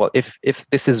that, okay, well, if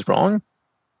this is wrong,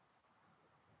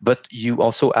 but you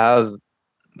also have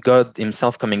God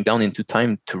himself coming down into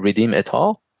time to redeem it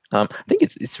all, I think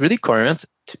it's really coherent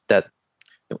that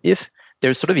if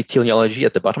there's sort of a teleology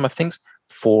at the bottom of things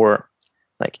for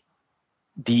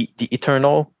the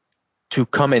eternal to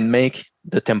come and make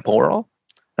the temporal,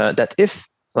 that if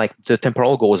the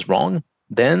temporal goes wrong,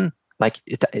 then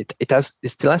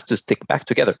it still has to stick back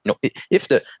together. If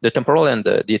the temporal and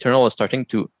the eternal are starting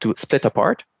to split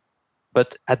apart,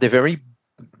 but at the very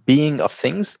being of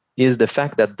things is the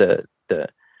fact that the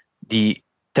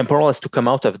temporal has to come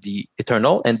out of the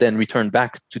eternal and then return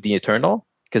back to the eternal,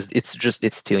 because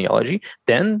it's teleology.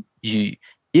 Then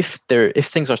if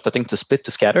things are starting to split,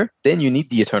 to scatter, then you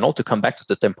need the eternal to come back to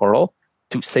the temporal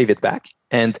to save it back.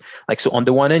 And so on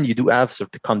the one end, you do have sort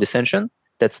of the condescension,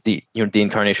 that's the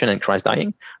incarnation and Christ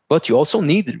dying, but you also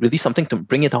need really something to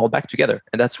bring it all back together,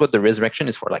 and that's what the resurrection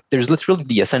is for. There's literally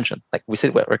the ascension, we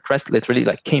said, where Christ literally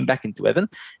came back into heaven,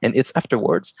 and it's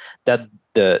afterwards that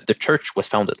the church was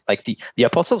founded. The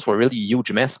apostles were really a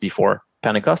huge mess before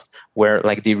Pentecost, where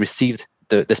they received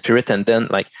the Spirit, and then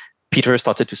Peter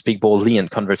started to speak boldly and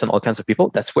converted all kinds of people.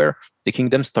 That's where the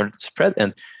kingdom started to spread.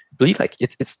 And I believe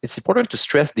it's important to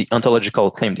stress the ontological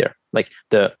claim there,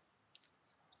 the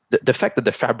fact that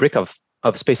the fabric of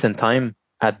space and time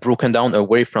had broken down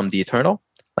away from the eternal.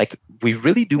 We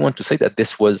really do want to say that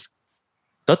this was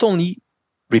not only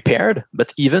repaired,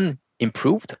 but even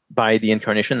improved by the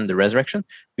incarnation and the resurrection.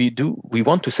 We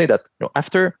want to say that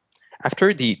after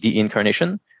the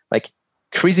incarnation,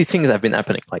 crazy things have been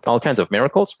happening, all kinds of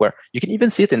miracles, where you can even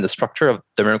see it in the structure of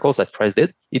the miracles that Christ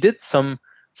did. He did some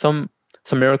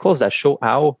miracles that show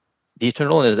how the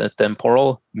eternal and the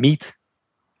temporal meet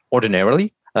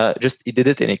ordinarily. He did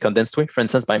it in a condensed way, for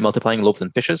instance, by multiplying loaves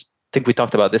and fishes. I think we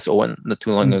talked about this, Owen, not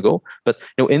too long ago. But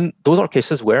in those are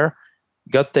cases where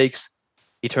God takes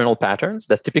eternal patterns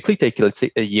that typically take, let's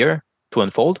say, a year to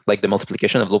unfold, like the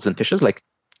multiplication of loaves and fishes.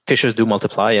 Fishes do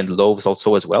multiply, and loaves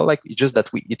also as well. Just that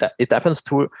it happens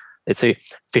through, let's say,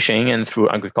 fishing and through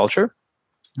agriculture.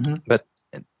 Mm-hmm. But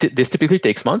this typically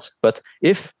takes months. But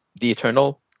if the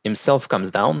eternal himself comes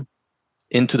down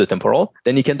into the temporal,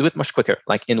 then he can do it much quicker.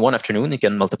 In one afternoon, he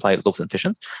can multiply loaves and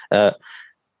fishes.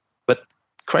 But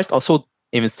Christ also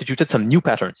instituted some new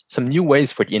patterns, some new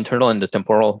ways for the internal and the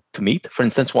temporal to meet. For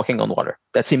instance, walking on water.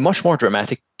 That's a much more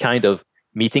dramatic kind of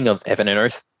meeting of heaven and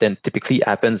earth than typically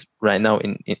happens right now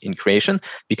in creation,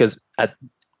 because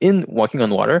in walking on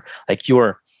water,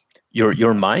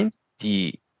 your mind,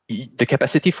 the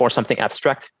capacity for something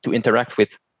abstract to interact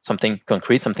with something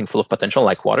concrete, something full of potential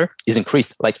like water, is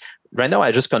increased. Like right now,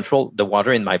 I just control the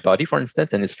water in my body, for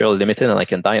instance, and it's fairly limited and I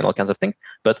can die and all kinds of things.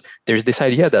 But there's this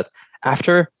idea that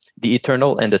after the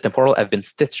eternal and the temporal have been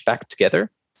stitched back together,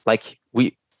 like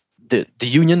the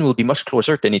union will be much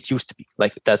closer than it used to be.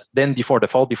 Like that then before the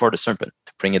fall, before the serpent,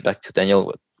 to bring it back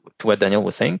to what Daniel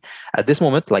was saying, at this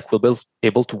moment, like we'll be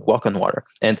able to walk on water.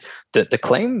 And the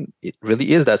claim, it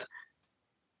really is that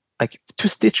like to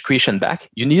stitch creation back,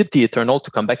 you need the eternal to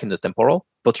come back in the temporal,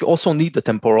 but you also need the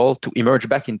temporal to emerge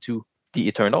back into the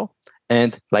eternal.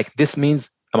 And like this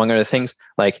means, among other things,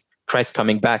 like Christ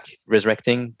coming back,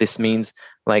 resurrecting. This means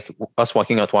like us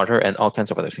walking on water and all kinds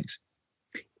of other things.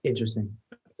 Interesting.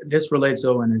 This relates,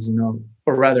 Owen, as you know,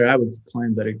 or rather, I would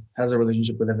claim that it has a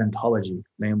relationship with eventology,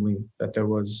 namely that there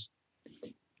was,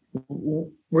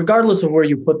 regardless of where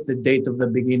you put the date of the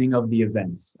beginning of the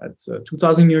events, that's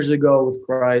 2,000 years ago with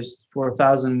Christ,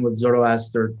 4,000 with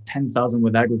Zoroaster, 10,000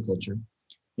 with agriculture.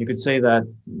 You could say that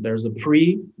there's a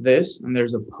pre-this and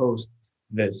there's a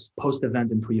post-this, post-event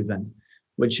and pre-event,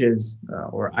 which is,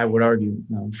 or I would argue,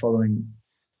 following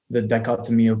the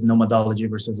dichotomy of nomadology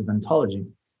versus eventology,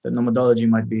 that nomadology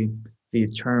might be the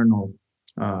eternal,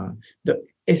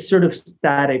 a sort of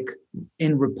static,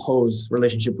 in repose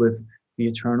relationship with the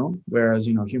eternal, whereas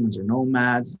humans are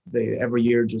nomads. They every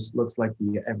year just looks like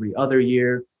every other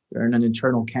year. They're in an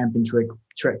eternal camping trip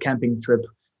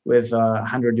with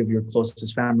 100 of your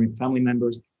closest family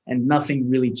members, and nothing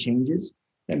really changes.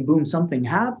 Then boom, something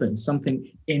happens.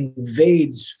 Something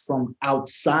invades from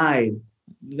outside.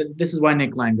 This is why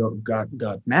Nick Lang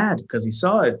got mad, because he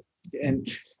saw it, and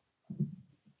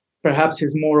perhaps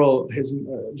his moral,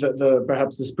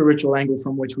 perhaps the spiritual angle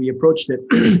from which we approached it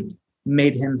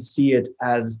made him see it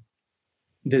as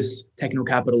this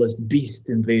techno-capitalist beast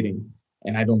invading,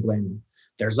 and I don't blame him.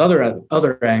 There's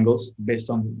other angles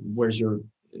based on where's your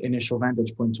initial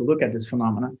vantage point to look at this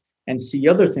phenomena and see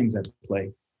other things at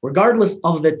play, regardless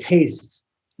of the tastes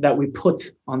that we put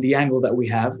on the angle that we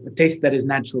have, a taste that is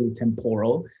naturally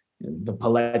temporal, the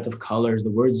palette of colors, the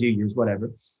words you use,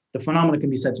 whatever. The phenomena can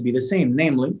be said to be the same,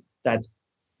 namely that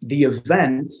the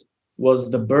event was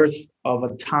the birth of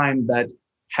a time that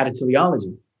had a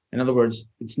teleology. In other words,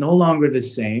 it's no longer the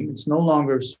same. It's no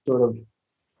longer sort of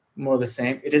more the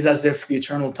same. It is as if the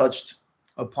eternal touched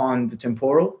upon the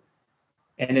temporal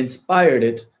and inspired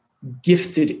it,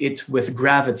 gifted it with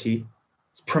gravity.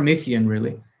 It's Promethean,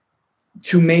 really,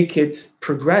 to make it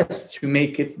progress, to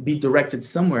make it be directed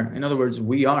somewhere. In other words,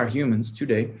 we are humans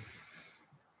today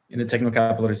in a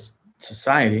techno-capitalist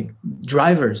society,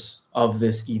 drivers of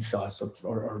this ethos,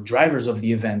 or drivers of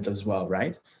the event as well,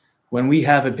 right? When we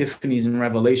have epiphanies and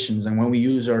revelations, and when we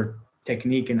use our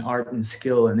technique and art and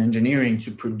skill and engineering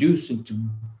to produce and to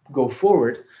go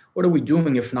forward, what are we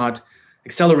doing if not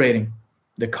accelerating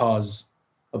the cause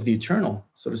of the eternal,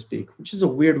 so to speak, which is a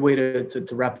weird way to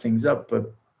wrap things up.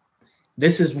 But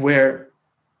this is where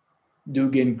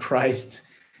Dugin, Christ,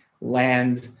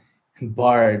 land, and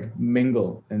Bard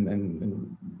mingle,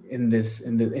 and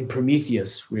in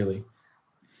Prometheus, really.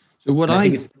 So what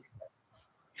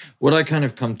I kind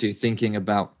of come to thinking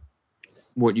about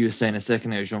what you were saying a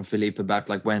second ago, Jean-Philippe, about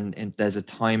like when there's a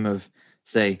time of,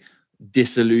 say,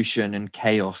 dissolution and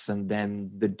chaos, and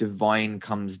then the divine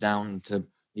comes down to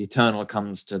the eternal,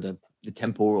 comes to the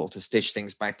temporal to stitch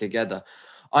things back together.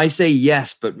 I say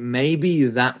yes, but maybe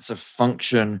that's a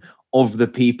function of the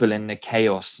people in the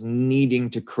chaos needing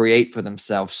to create for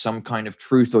themselves some kind of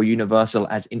truth or universal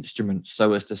as instruments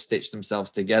so as to stitch themselves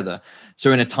together.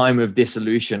 So in a time of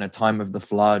dissolution, a time of the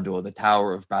flood or the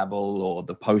Tower of Babel or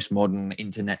the postmodern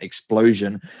internet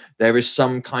explosion, there is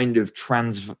some kind of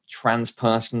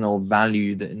transpersonal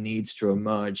value that needs to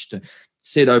emerge to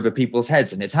sit over people's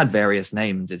heads. And it's had various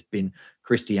names. It's been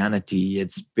Christianity,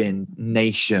 it's been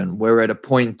nation. We're at a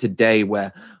point today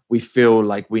where we feel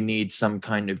like we need some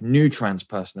kind of new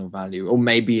transpersonal value, or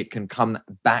maybe it can come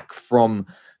back from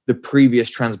the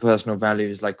previous transpersonal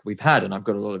values like we've had. And I've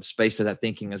got a lot of space for that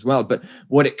thinking as well. But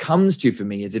what it comes to for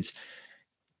me is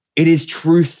it is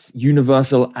truth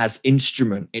universal as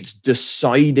instrument. It's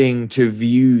deciding to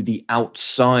view the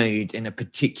outside in a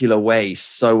particular way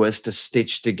so as to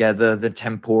stitch together the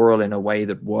temporal in a way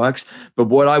that works. But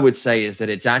what I would say is that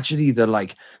it's actually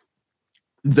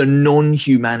the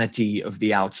non-humanity of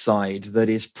the outside that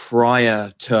is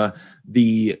prior to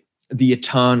the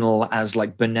eternal as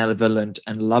like benevolent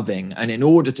and loving. And in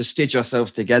order to stitch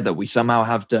ourselves together, we somehow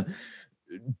have to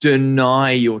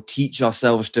deny or teach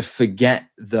ourselves to forget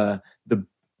the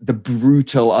the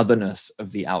brutal otherness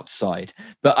of the outside.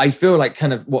 But I feel like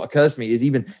kind of what occurs to me is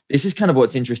even this is kind of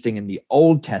what's interesting in the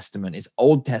Old Testament is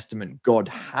Old Testament God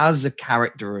has a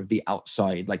character of the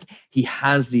outside. Like he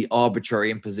has the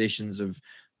arbitrary impositions of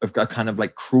a kind of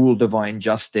like cruel divine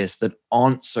justice that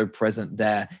aren't so present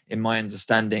there, in my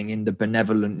understanding, in the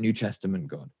benevolent New Testament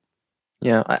God.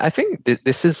 Yeah, I think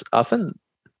this is often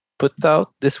put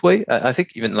out this way. I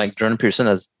think even like Jordan Peterson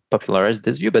has popularized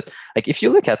this view, but like if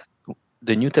you look at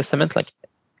the New Testament, like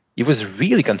it was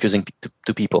really confusing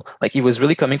to people. Like it was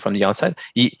really coming from the outside.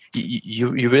 You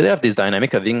really have this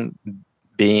dynamic of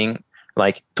being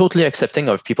like totally accepting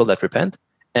of people that repent,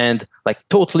 and like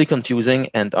totally confusing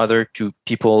and other to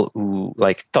people who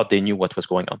like thought they knew what was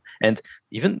going on. And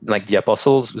even like the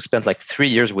apostles who spent like 3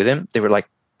 years with him, they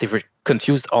were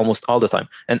confused almost all the time.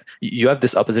 And you have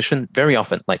this opposition very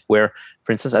often, like where,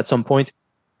 for instance, at some point,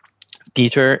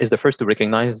 Peter is the first to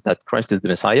recognize that Christ is the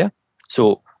Messiah.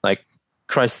 So like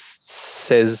Christ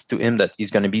says to him that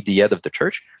he's going to be the head of the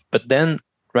church. But then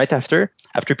right after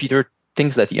Peter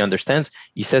thinks that he understands,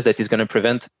 he says that he's going to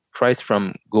prevent Christ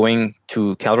from going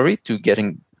to Calvary,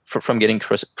 from getting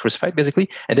crucified, basically.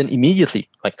 And then immediately,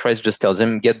 like Christ just tells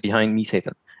him, "Get behind me,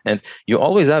 Satan." And you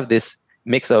always have this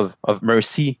mix of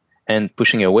mercy and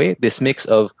pushing away, this mix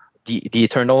of the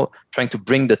eternal trying to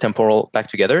bring the temporal back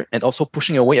together, and also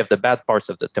pushing away of the bad parts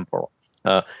of the temporal.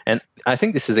 And I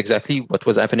think this is exactly what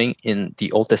was happening in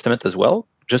the Old Testament as well,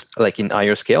 just like in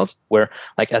higher scales, where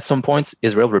like at some points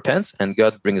Israel repents and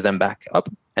God brings them back up.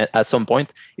 And at some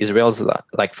point Israel's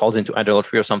like falls into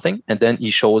idolatry or something, and then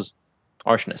he shows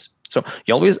harshness. So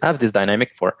you always have this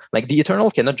dynamic for like the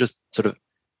eternal cannot just sort of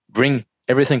bring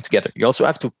everything together. You also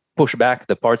have to push back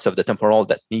the parts of the temporal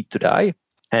that need to die.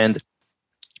 And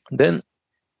then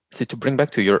to bring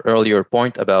back to your earlier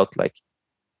point about like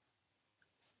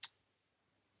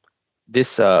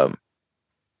this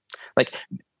like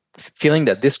feeling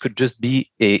that this could just be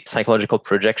a psychological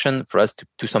projection for us to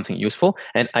do something useful.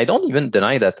 And I don't even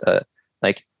deny that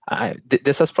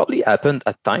this has probably happened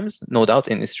at times, no doubt,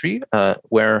 in history,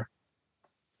 where,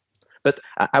 but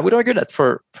I would argue that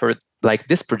for like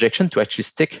this projection to actually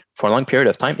stick for a long period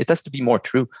of time, it has to be more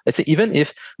true. Let's say, even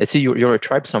if, let's say you're a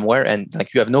tribe somewhere and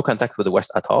like you have no contact with the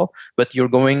West at all, but you're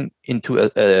going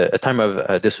into a time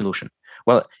of dissolution.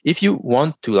 Well, if you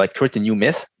want to like create a new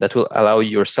myth that will allow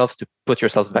yourselves to put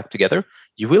yourselves back together,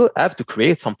 you will have to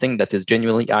create something that is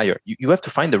genuinely higher. You have to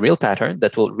find the real pattern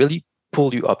that will really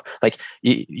pull you up. Like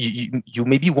you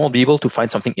maybe won't be able to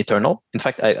find something eternal. In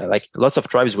fact, like lots of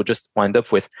tribes would just wind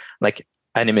up with like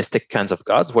animistic kinds of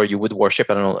gods where you would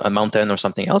worship, I don't know, a mountain or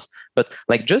something else. But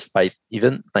like just by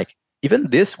even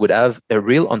this would have a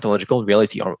real ontological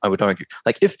reality, or I would argue.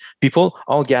 Like if people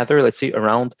all gather, let's say,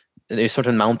 around a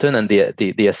certain mountain and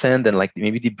they ascend, and like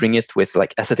maybe they bring it with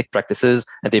like ascetic practices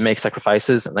and they make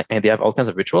sacrifices, and they have all kinds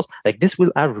of rituals, like this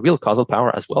will have real causal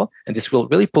power as well, and this will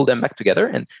really pull them back together,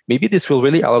 and maybe this will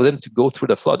really allow them to go through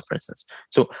the flood, for instance.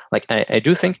 So like I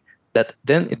do think that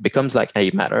then it becomes like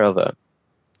a matter of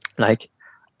like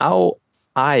how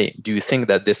high do you think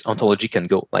that this ontology can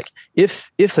go? Like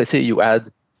if let's say you add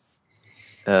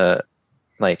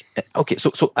like, okay,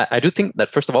 so I do think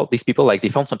that first of all, these people, like, they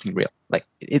found something real. Like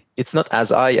it's not as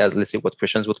high as, let's say, what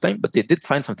Christians would claim, but they did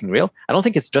find something real. I don't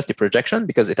think it's just a projection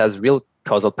because it has real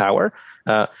causal power.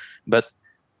 But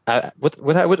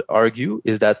what I would argue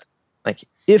is that, like,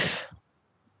 if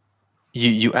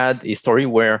you add a story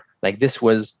where like this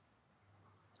was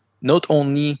not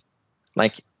only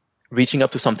like reaching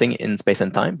up to something in space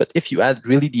and time, but if you add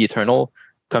really the eternal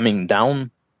coming down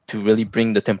to really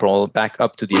bring the temporal back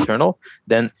up to the eternal,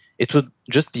 then it would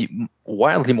just be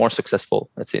wildly more successful,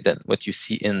 let's say, than what you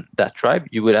see in that tribe.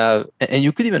 You would have, and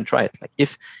you could even try it. Like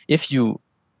if you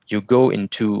go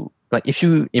into, like, if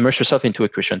you immerse yourself into a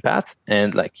Christian path,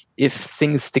 and like if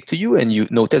things stick to you and you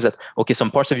notice that, okay,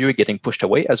 some parts of you are getting pushed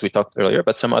away, as we talked earlier,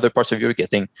 but some other parts of you are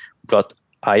getting brought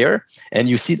higher, and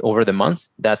you see over the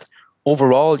months that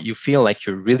overall you feel like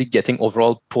you're really getting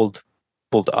overall pulled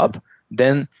up,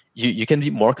 then you can be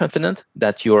more confident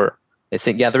that you're, let's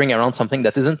say, gathering around something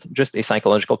that isn't just a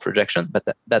psychological projection, but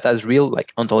that has real,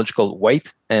 like, ontological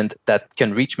weight, and that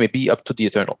can reach maybe up to the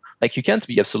eternal. Like, you can't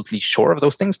be absolutely sure of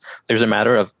those things. There's a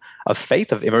matter of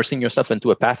faith, of immersing yourself into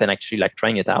a path and actually, like,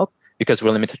 trying it out, because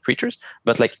we're limited creatures.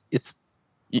 But, like, it's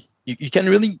you can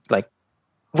really, like,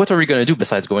 what are we going to do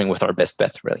besides going with our best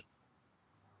bet, really?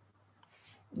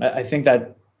 I think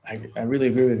that I really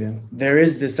agree with you. There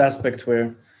is this aspect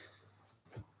where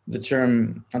the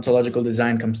term ontological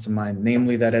design comes to mind,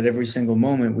 namely that at every single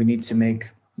moment we need to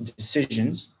make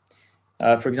decisions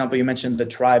For example, you mentioned the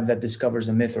tribe that discovers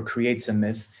a myth or creates a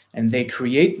myth, and they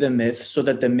create the myth so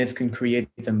that the myth can create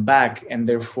them back and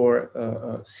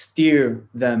therefore steer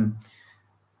them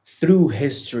through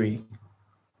history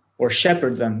or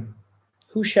shepherd them.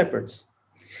 Who shepherds?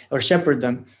 Or shepherd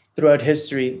them throughout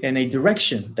history in a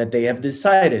direction that they have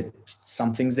decided.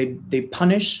 Some things they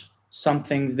punish, some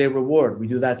things they reward. We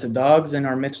do that to dogs, and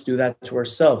our myths do that to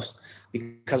ourselves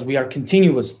because we are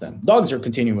continuous then. Dogs are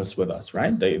continuous with us,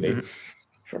 right? They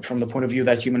from the point of view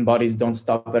that human bodies don't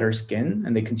stop at our skin,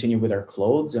 and they continue with our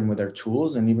clothes and with our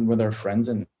tools and even with our friends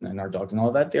and our dogs and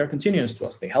all that. They are continuous to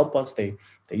us. They help us. They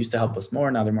used to help us more.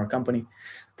 Now they're more company.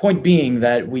 Point being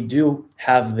that we do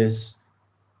have this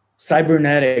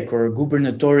cybernetic or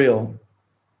gubernatorial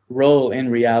role in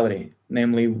reality.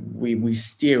 Namely, we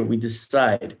steer, we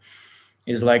decide.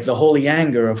 Is like the holy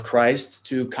anger of Christ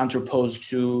to counterpose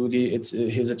to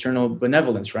his eternal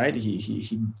benevolence, right?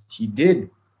 He did.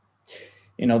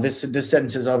 This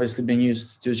sentence has obviously been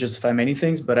used to justify many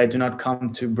things, but I do not come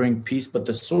to bring peace but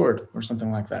the sword, or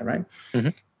something like that, right? Mm-hmm.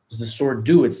 Does the sword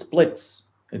do? It splits,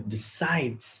 it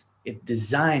decides, it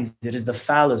designs. It is the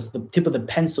phallus, the tip of the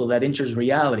pencil that enters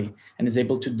reality and is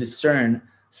able to discern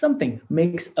something,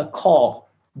 makes a call.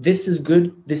 This is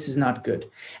good, this is not good.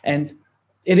 And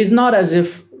it is not as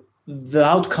if the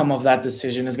outcome of that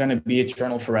decision is going to be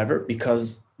eternal forever,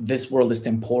 because this world is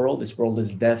temporal. This world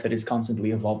is death. It is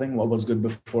constantly evolving. What was good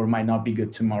before might not be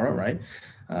good tomorrow, right?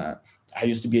 I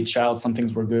used to be a child. Some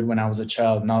things were good when I was a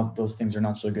child. Now those things are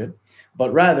not so good.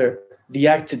 But rather, the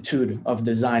attitude of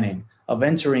designing, of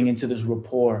entering into this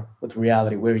rapport with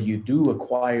reality, where you do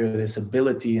acquire this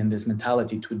ability and this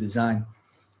mentality to design.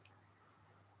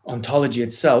 Ontology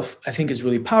itself, I think, is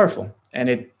really powerful. And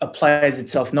it applies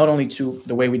itself not only to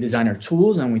the way we design our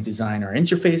tools and we design our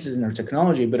interfaces and our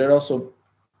technology, but it also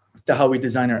to how we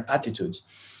design our attitudes.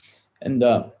 And,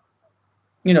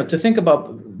 to think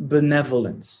about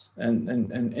benevolence and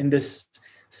in this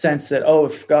sense that,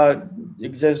 if God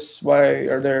exists, why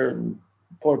are there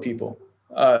poor people?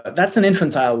 That's an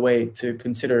infantile way to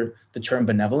consider the term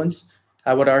benevolence,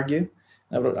 I would argue.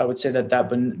 I would say that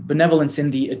benevolence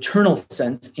in the eternal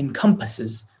sense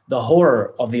encompasses the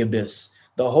horror of the abyss,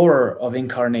 the horror of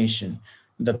incarnation,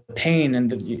 the pain,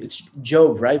 and it's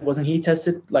Job, right? Wasn't he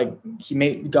tested? Like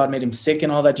God made him sick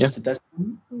and all that just to test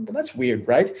him? Well, that's weird,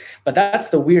 right? But that's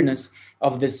the weirdness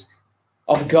of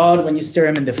God when you stare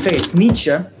him in the face.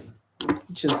 Nietzsche,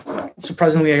 which is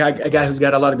surprisingly a guy who's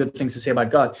got a lot of good things to say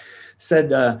about God,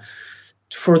 said,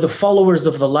 for the followers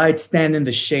of the light, stand in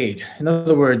the shade. In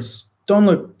other words, don't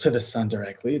look to the sun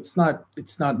directly. It's not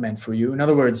meant for you. In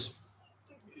other words,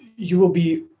 you will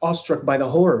be awestruck by the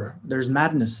horror. There's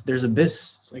madness. There's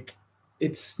abyss. Like,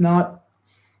 it's not.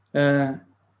 We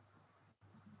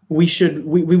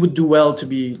would do well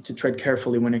to tread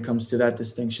carefully when it comes to that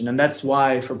distinction, and that's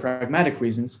why, for pragmatic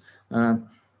reasons,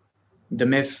 the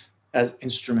myth as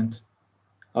instrument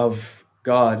of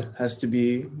God has to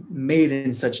be made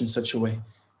in such and such a way.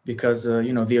 Because,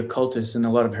 the occultists and a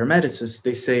lot of hermeticists,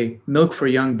 they say milk for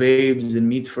young babes and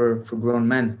meat for grown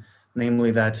men. Namely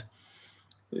that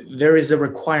there is a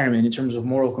requirement in terms of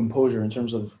moral composure, in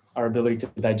terms of our ability to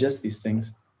digest these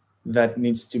things, that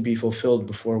needs to be fulfilled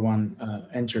before one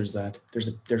enters that. There's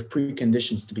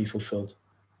preconditions to be fulfilled.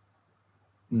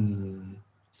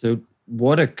 So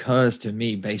what occurs to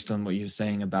me based on what you're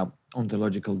saying about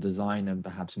ontological design and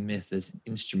perhaps myth as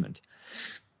instrument,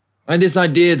 and this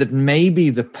idea that maybe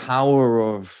the power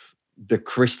of the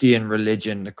Christian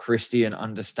religion, the Christian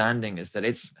understanding, is that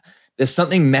there's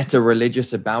something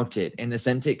meta-religious about it. In a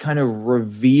sense, it kind of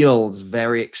reveals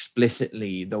very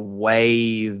explicitly the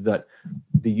way that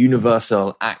the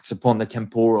universal acts upon the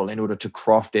temporal in order to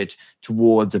craft it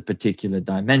towards a particular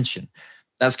dimension.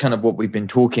 That's kind of what we've been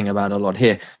talking about a lot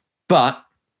here. But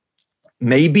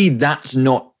maybe that's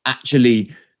not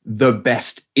actually the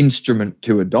best instrument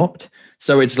to adopt.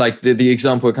 So it's like the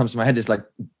example that comes to my head is like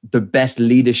the best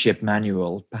leadership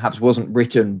manual perhaps wasn't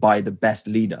written by the best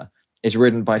leader. It's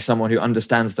written by someone who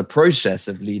understands the process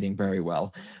of leading very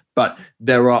well. But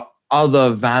there are other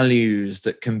values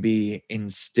that can be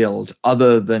instilled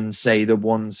other than, say, the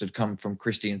ones that come from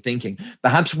Christian thinking.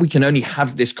 Perhaps we can only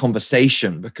have this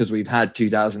conversation because we've had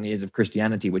 2,000 years of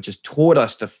Christianity, which has taught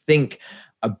us to think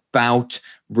about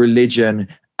religion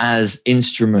as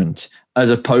instrument, as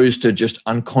opposed to just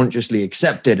unconsciously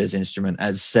accept it as instrument,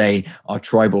 as, say, our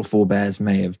tribal forebears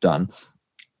may have done.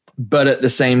 But at the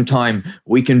same time,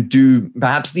 we can do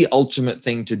perhaps the ultimate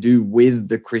thing to do with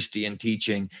the Christian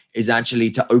teaching is actually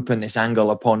to open this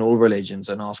angle upon all religions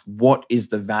and ask, what is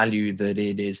the value that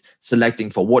it is selecting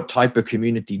for? What type of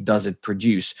community does it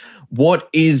produce? What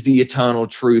is the eternal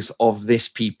truth of this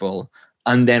people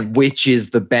and then which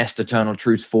is the best eternal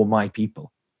truth for my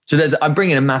people. So I'm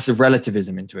bringing a massive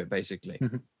relativism into it, basically.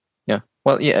 Mm-hmm. Yeah.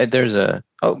 Well, yeah, there's a...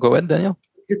 Oh, go ahead, Daniel.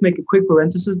 Just make a quick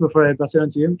parenthesis before I pass it on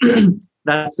to you.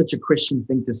 That's such a Christian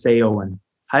thing to say, Owen.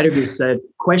 Heidegger said,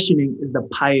 questioning is the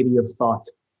piety of thought.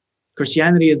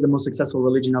 Christianity is the most successful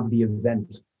religion of the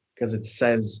event because it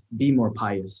says, be more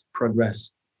pious,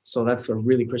 progress. So that's a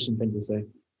really Christian thing to say.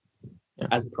 Yeah.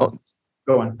 As a process.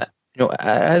 Go on.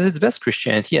 At its best,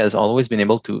 Christianity has always been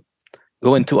able to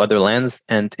go into other lands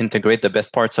and integrate the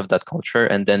best parts of that culture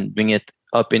and then bring it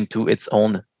up into its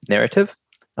own narrative.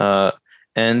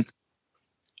 And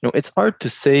it's hard to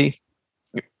say.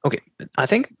 Okay, I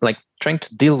think like trying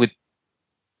to deal with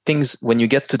things when you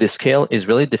get to this scale is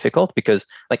really difficult because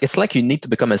it's like you need to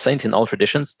become a saint in all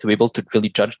traditions to be able to really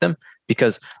judge them,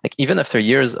 because even after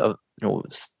years of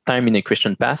time in a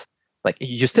Christian path,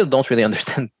 you still don't really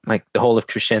understand the whole of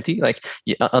Christianity.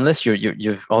 Unless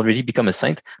you've already become a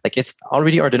saint, it's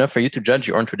already hard enough for you to judge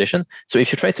your own tradition. So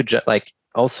if you try to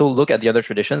also look at the other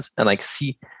traditions and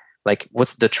see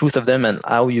what's the truth of them and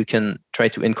how you can try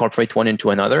to incorporate one into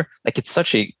another, it's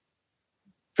such a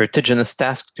vertiginous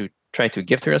task to try to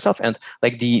give to yourself. And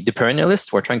the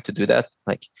perennialists were trying to do that.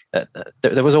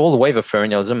 There was a whole wave of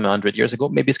perennialism 100 years ago.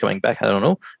 Maybe it's coming back, I don't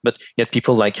know. But yet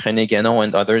people like René Guénon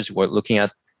and others were looking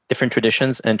at different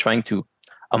traditions and trying to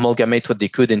amalgamate what they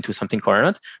could into something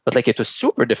coherent. But it was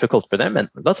super difficult for them, and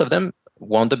lots of them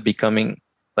wound up becoming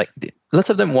lots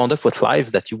of them wound up with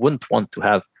lives that you wouldn't want to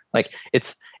have.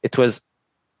 It's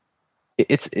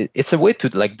a way to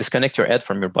disconnect your head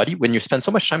from your body when you spend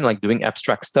so much time doing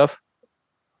abstract stuff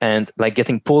and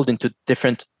getting pulled into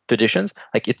different traditions.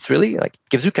 It's really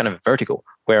gives you kind of vertigo.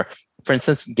 Where, for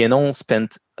instance, Guénon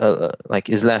spent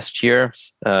his last year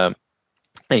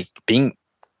being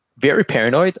very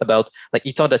paranoid about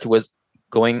he thought that he was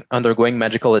undergoing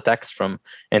magical attacks from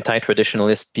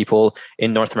anti-traditionalist people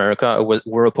in North America who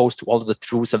were opposed to all of the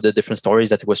truths of the different stories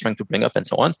that he was trying to bring up and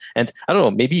so on. And I don't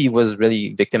know, maybe he was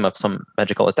really victim of some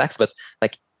magical attacks, but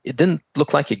it didn't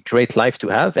look like a great life to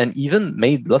have, and even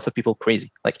made lots of people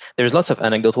crazy. There's lots of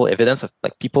anecdotal evidence of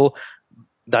people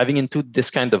diving into this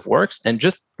kind of works and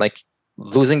just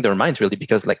losing their minds, really,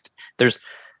 because there's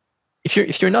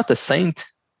if you're not a saint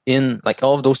in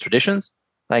all of those traditions,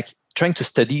 trying to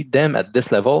study them at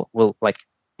this level will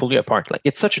pull you apart.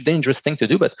 It's such a dangerous thing to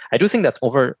do, but I do think that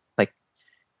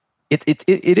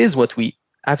it is what we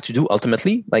have to do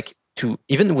ultimately. To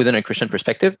even within a Christian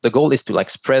perspective, the goal is to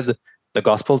spread the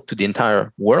gospel to the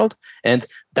entire world, and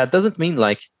that doesn't mean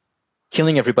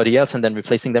killing everybody else and then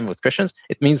replacing them with Christians.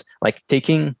 It means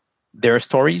taking their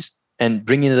stories and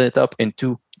bringing it up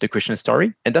into the Christian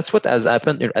story. And that's what has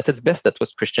happened at its best. That's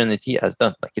what Christianity has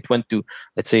done. It went to,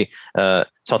 let's say,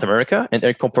 South America and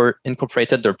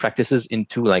incorporated their practices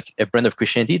into a brand of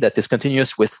Christianity that is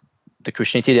continuous with the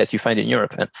Christianity that you find in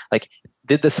Europe. And it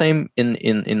did the same in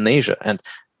Asia. And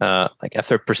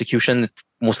after persecution, it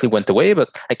mostly went away. But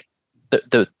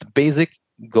the basic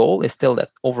goal is still that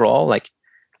overall,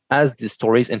 as the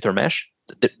stories intermesh,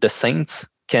 the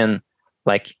saints can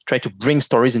try to bring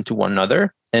stories into one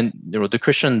another. And the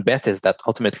Christian bet is that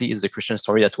ultimately is the Christian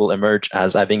story that will emerge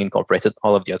as having incorporated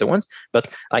all of the other ones. But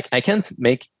I can't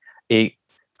make a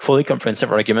fully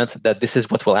comprehensive argument that this is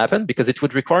what will happen, because it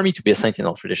would require me to be a saint in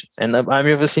all traditions, and I'm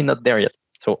obviously not there yet.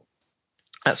 So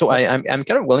I'm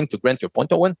kind of willing to grant your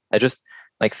point, Owen. I just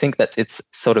think that it's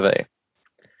sort of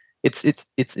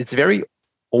it's very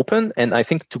open, and I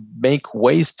think to make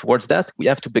ways towards that, we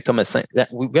have to become a saint.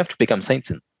 We have to become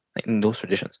saints in those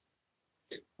traditions.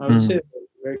 I would say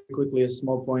very quickly a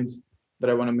small point that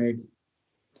I want to make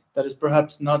that is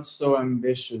perhaps not so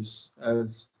ambitious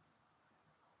as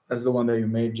the one that you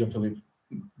made, Jean-Philippe,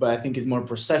 but I think is more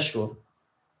processual,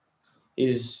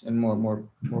 and more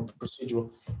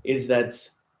procedural, is that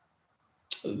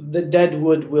the dead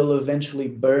wood will eventually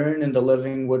burn and the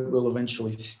living wood will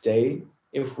eventually stay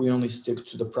if we only stick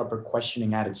to the proper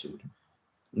questioning attitude.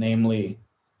 Namely,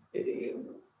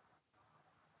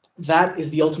 that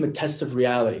is the ultimate test of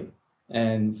reality,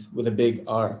 and with a big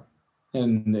R.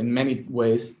 And in many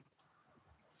ways,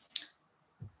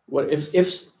 what if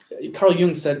Carl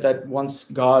Jung said that once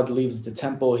God leaves the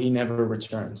temple, he never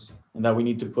returns, and that we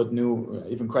need to put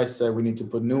even Christ said we need to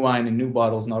put new wine in new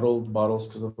bottles, not old bottles,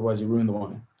 because otherwise you ruin the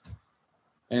wine.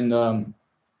 And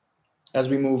as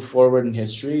we move forward in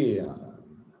history,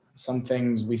 some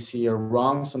things we see are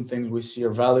wrong, some things we see are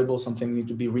valuable, some things need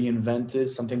to be reinvented,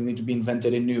 some things need to be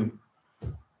invented anew.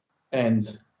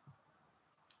 And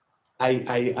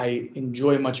I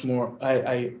enjoy much more.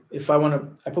 I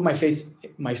put my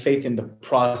faith in the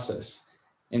process,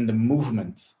 in the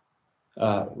movement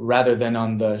rather than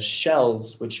on the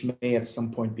shells, which may at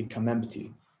some point become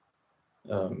empty,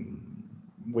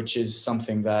 which is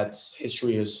something that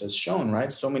history has shown,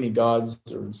 right? So many gods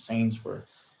or saints were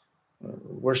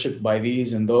worshipped by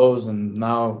these and those, and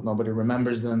now nobody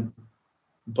remembers them.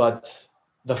 But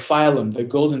the phylum, the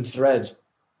golden thread,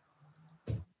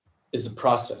 is a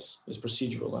process, is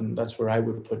procedural, and that's where I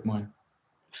would put my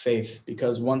faith,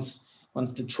 because once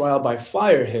the trial by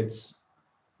fire hits,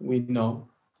 we know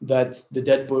that the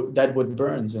dead wood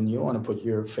burns, and you don't want to put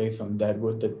your faith on dead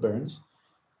wood that burns,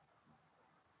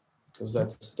 because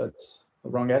that's the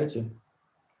wrong attitude.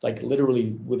 Like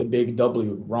literally with a big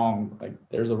W, wrong. Like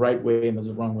there's a right way and there's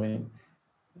a wrong way.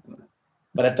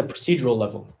 But at the procedural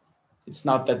level, it's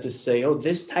not that to say, oh,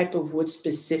 this type of wood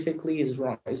specifically is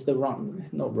wrong. It's the wrong.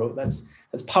 No, bro, that's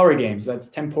power games. That's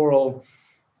temporal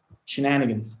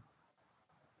shenanigans.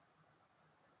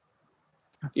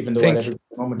 Even though at every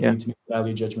moment we need to make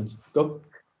value judgments. Go.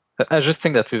 I just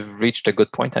think that we've reached a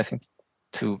good point, I think,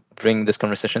 to bring this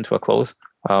conversation to a close.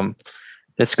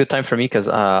 It's a good time for me because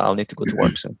I'll need to go to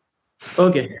work soon.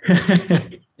 Okay.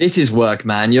 This is work,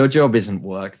 man. Your job isn't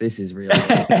work. This is real.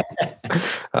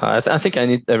 I think I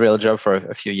need a real job for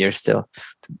a few years still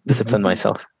to discipline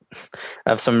myself.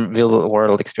 I have some real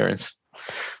world experience.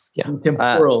 Yeah.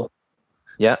 Temporal.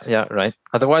 Yeah, right.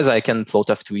 Otherwise, I can float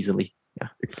off too easily. Yeah.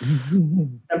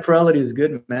 Temporality is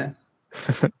good, man.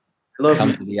 I love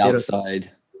Come to the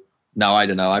outside. No, I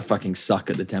don't know. I fucking suck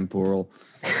at the temporal.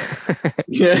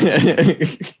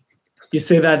 You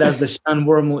say that as the sun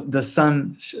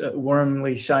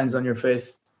warmly shines on your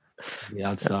face. The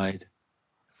outside.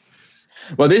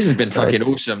 Well, this has been fucking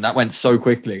awesome. That went so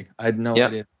quickly. I had no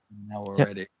idea now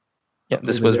already. Yeah,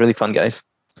 this was really fun, guys.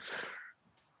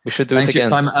 We should do it again. Thanks for your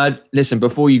time. Listen,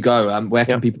 before you go, where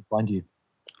can people find you?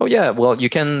 Oh, yeah. Well, you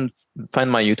can find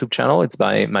my YouTube channel. It's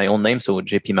by my own name, so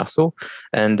JP Marceau.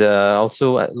 And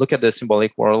also look at the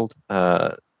Symbolic World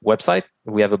website.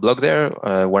 We have a blog there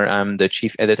where I'm the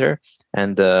chief editor.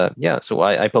 And so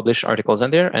I publish articles on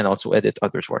there and also edit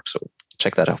others' work. So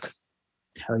check that out.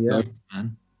 Hell yeah. Okay,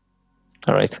 man.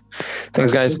 All right.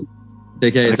 Thanks, guys.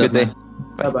 Take care. Have a good day.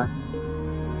 Bye-bye.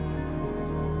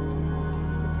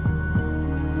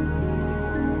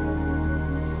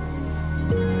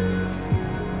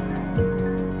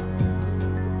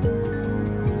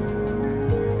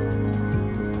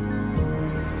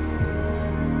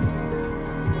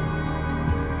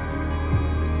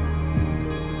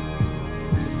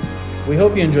 We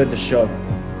hope you enjoyed the show.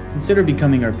 Consider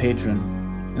becoming our patron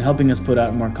and helping us put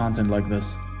out more content like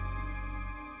this.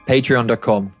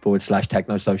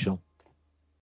 Patreon.com/technosocial.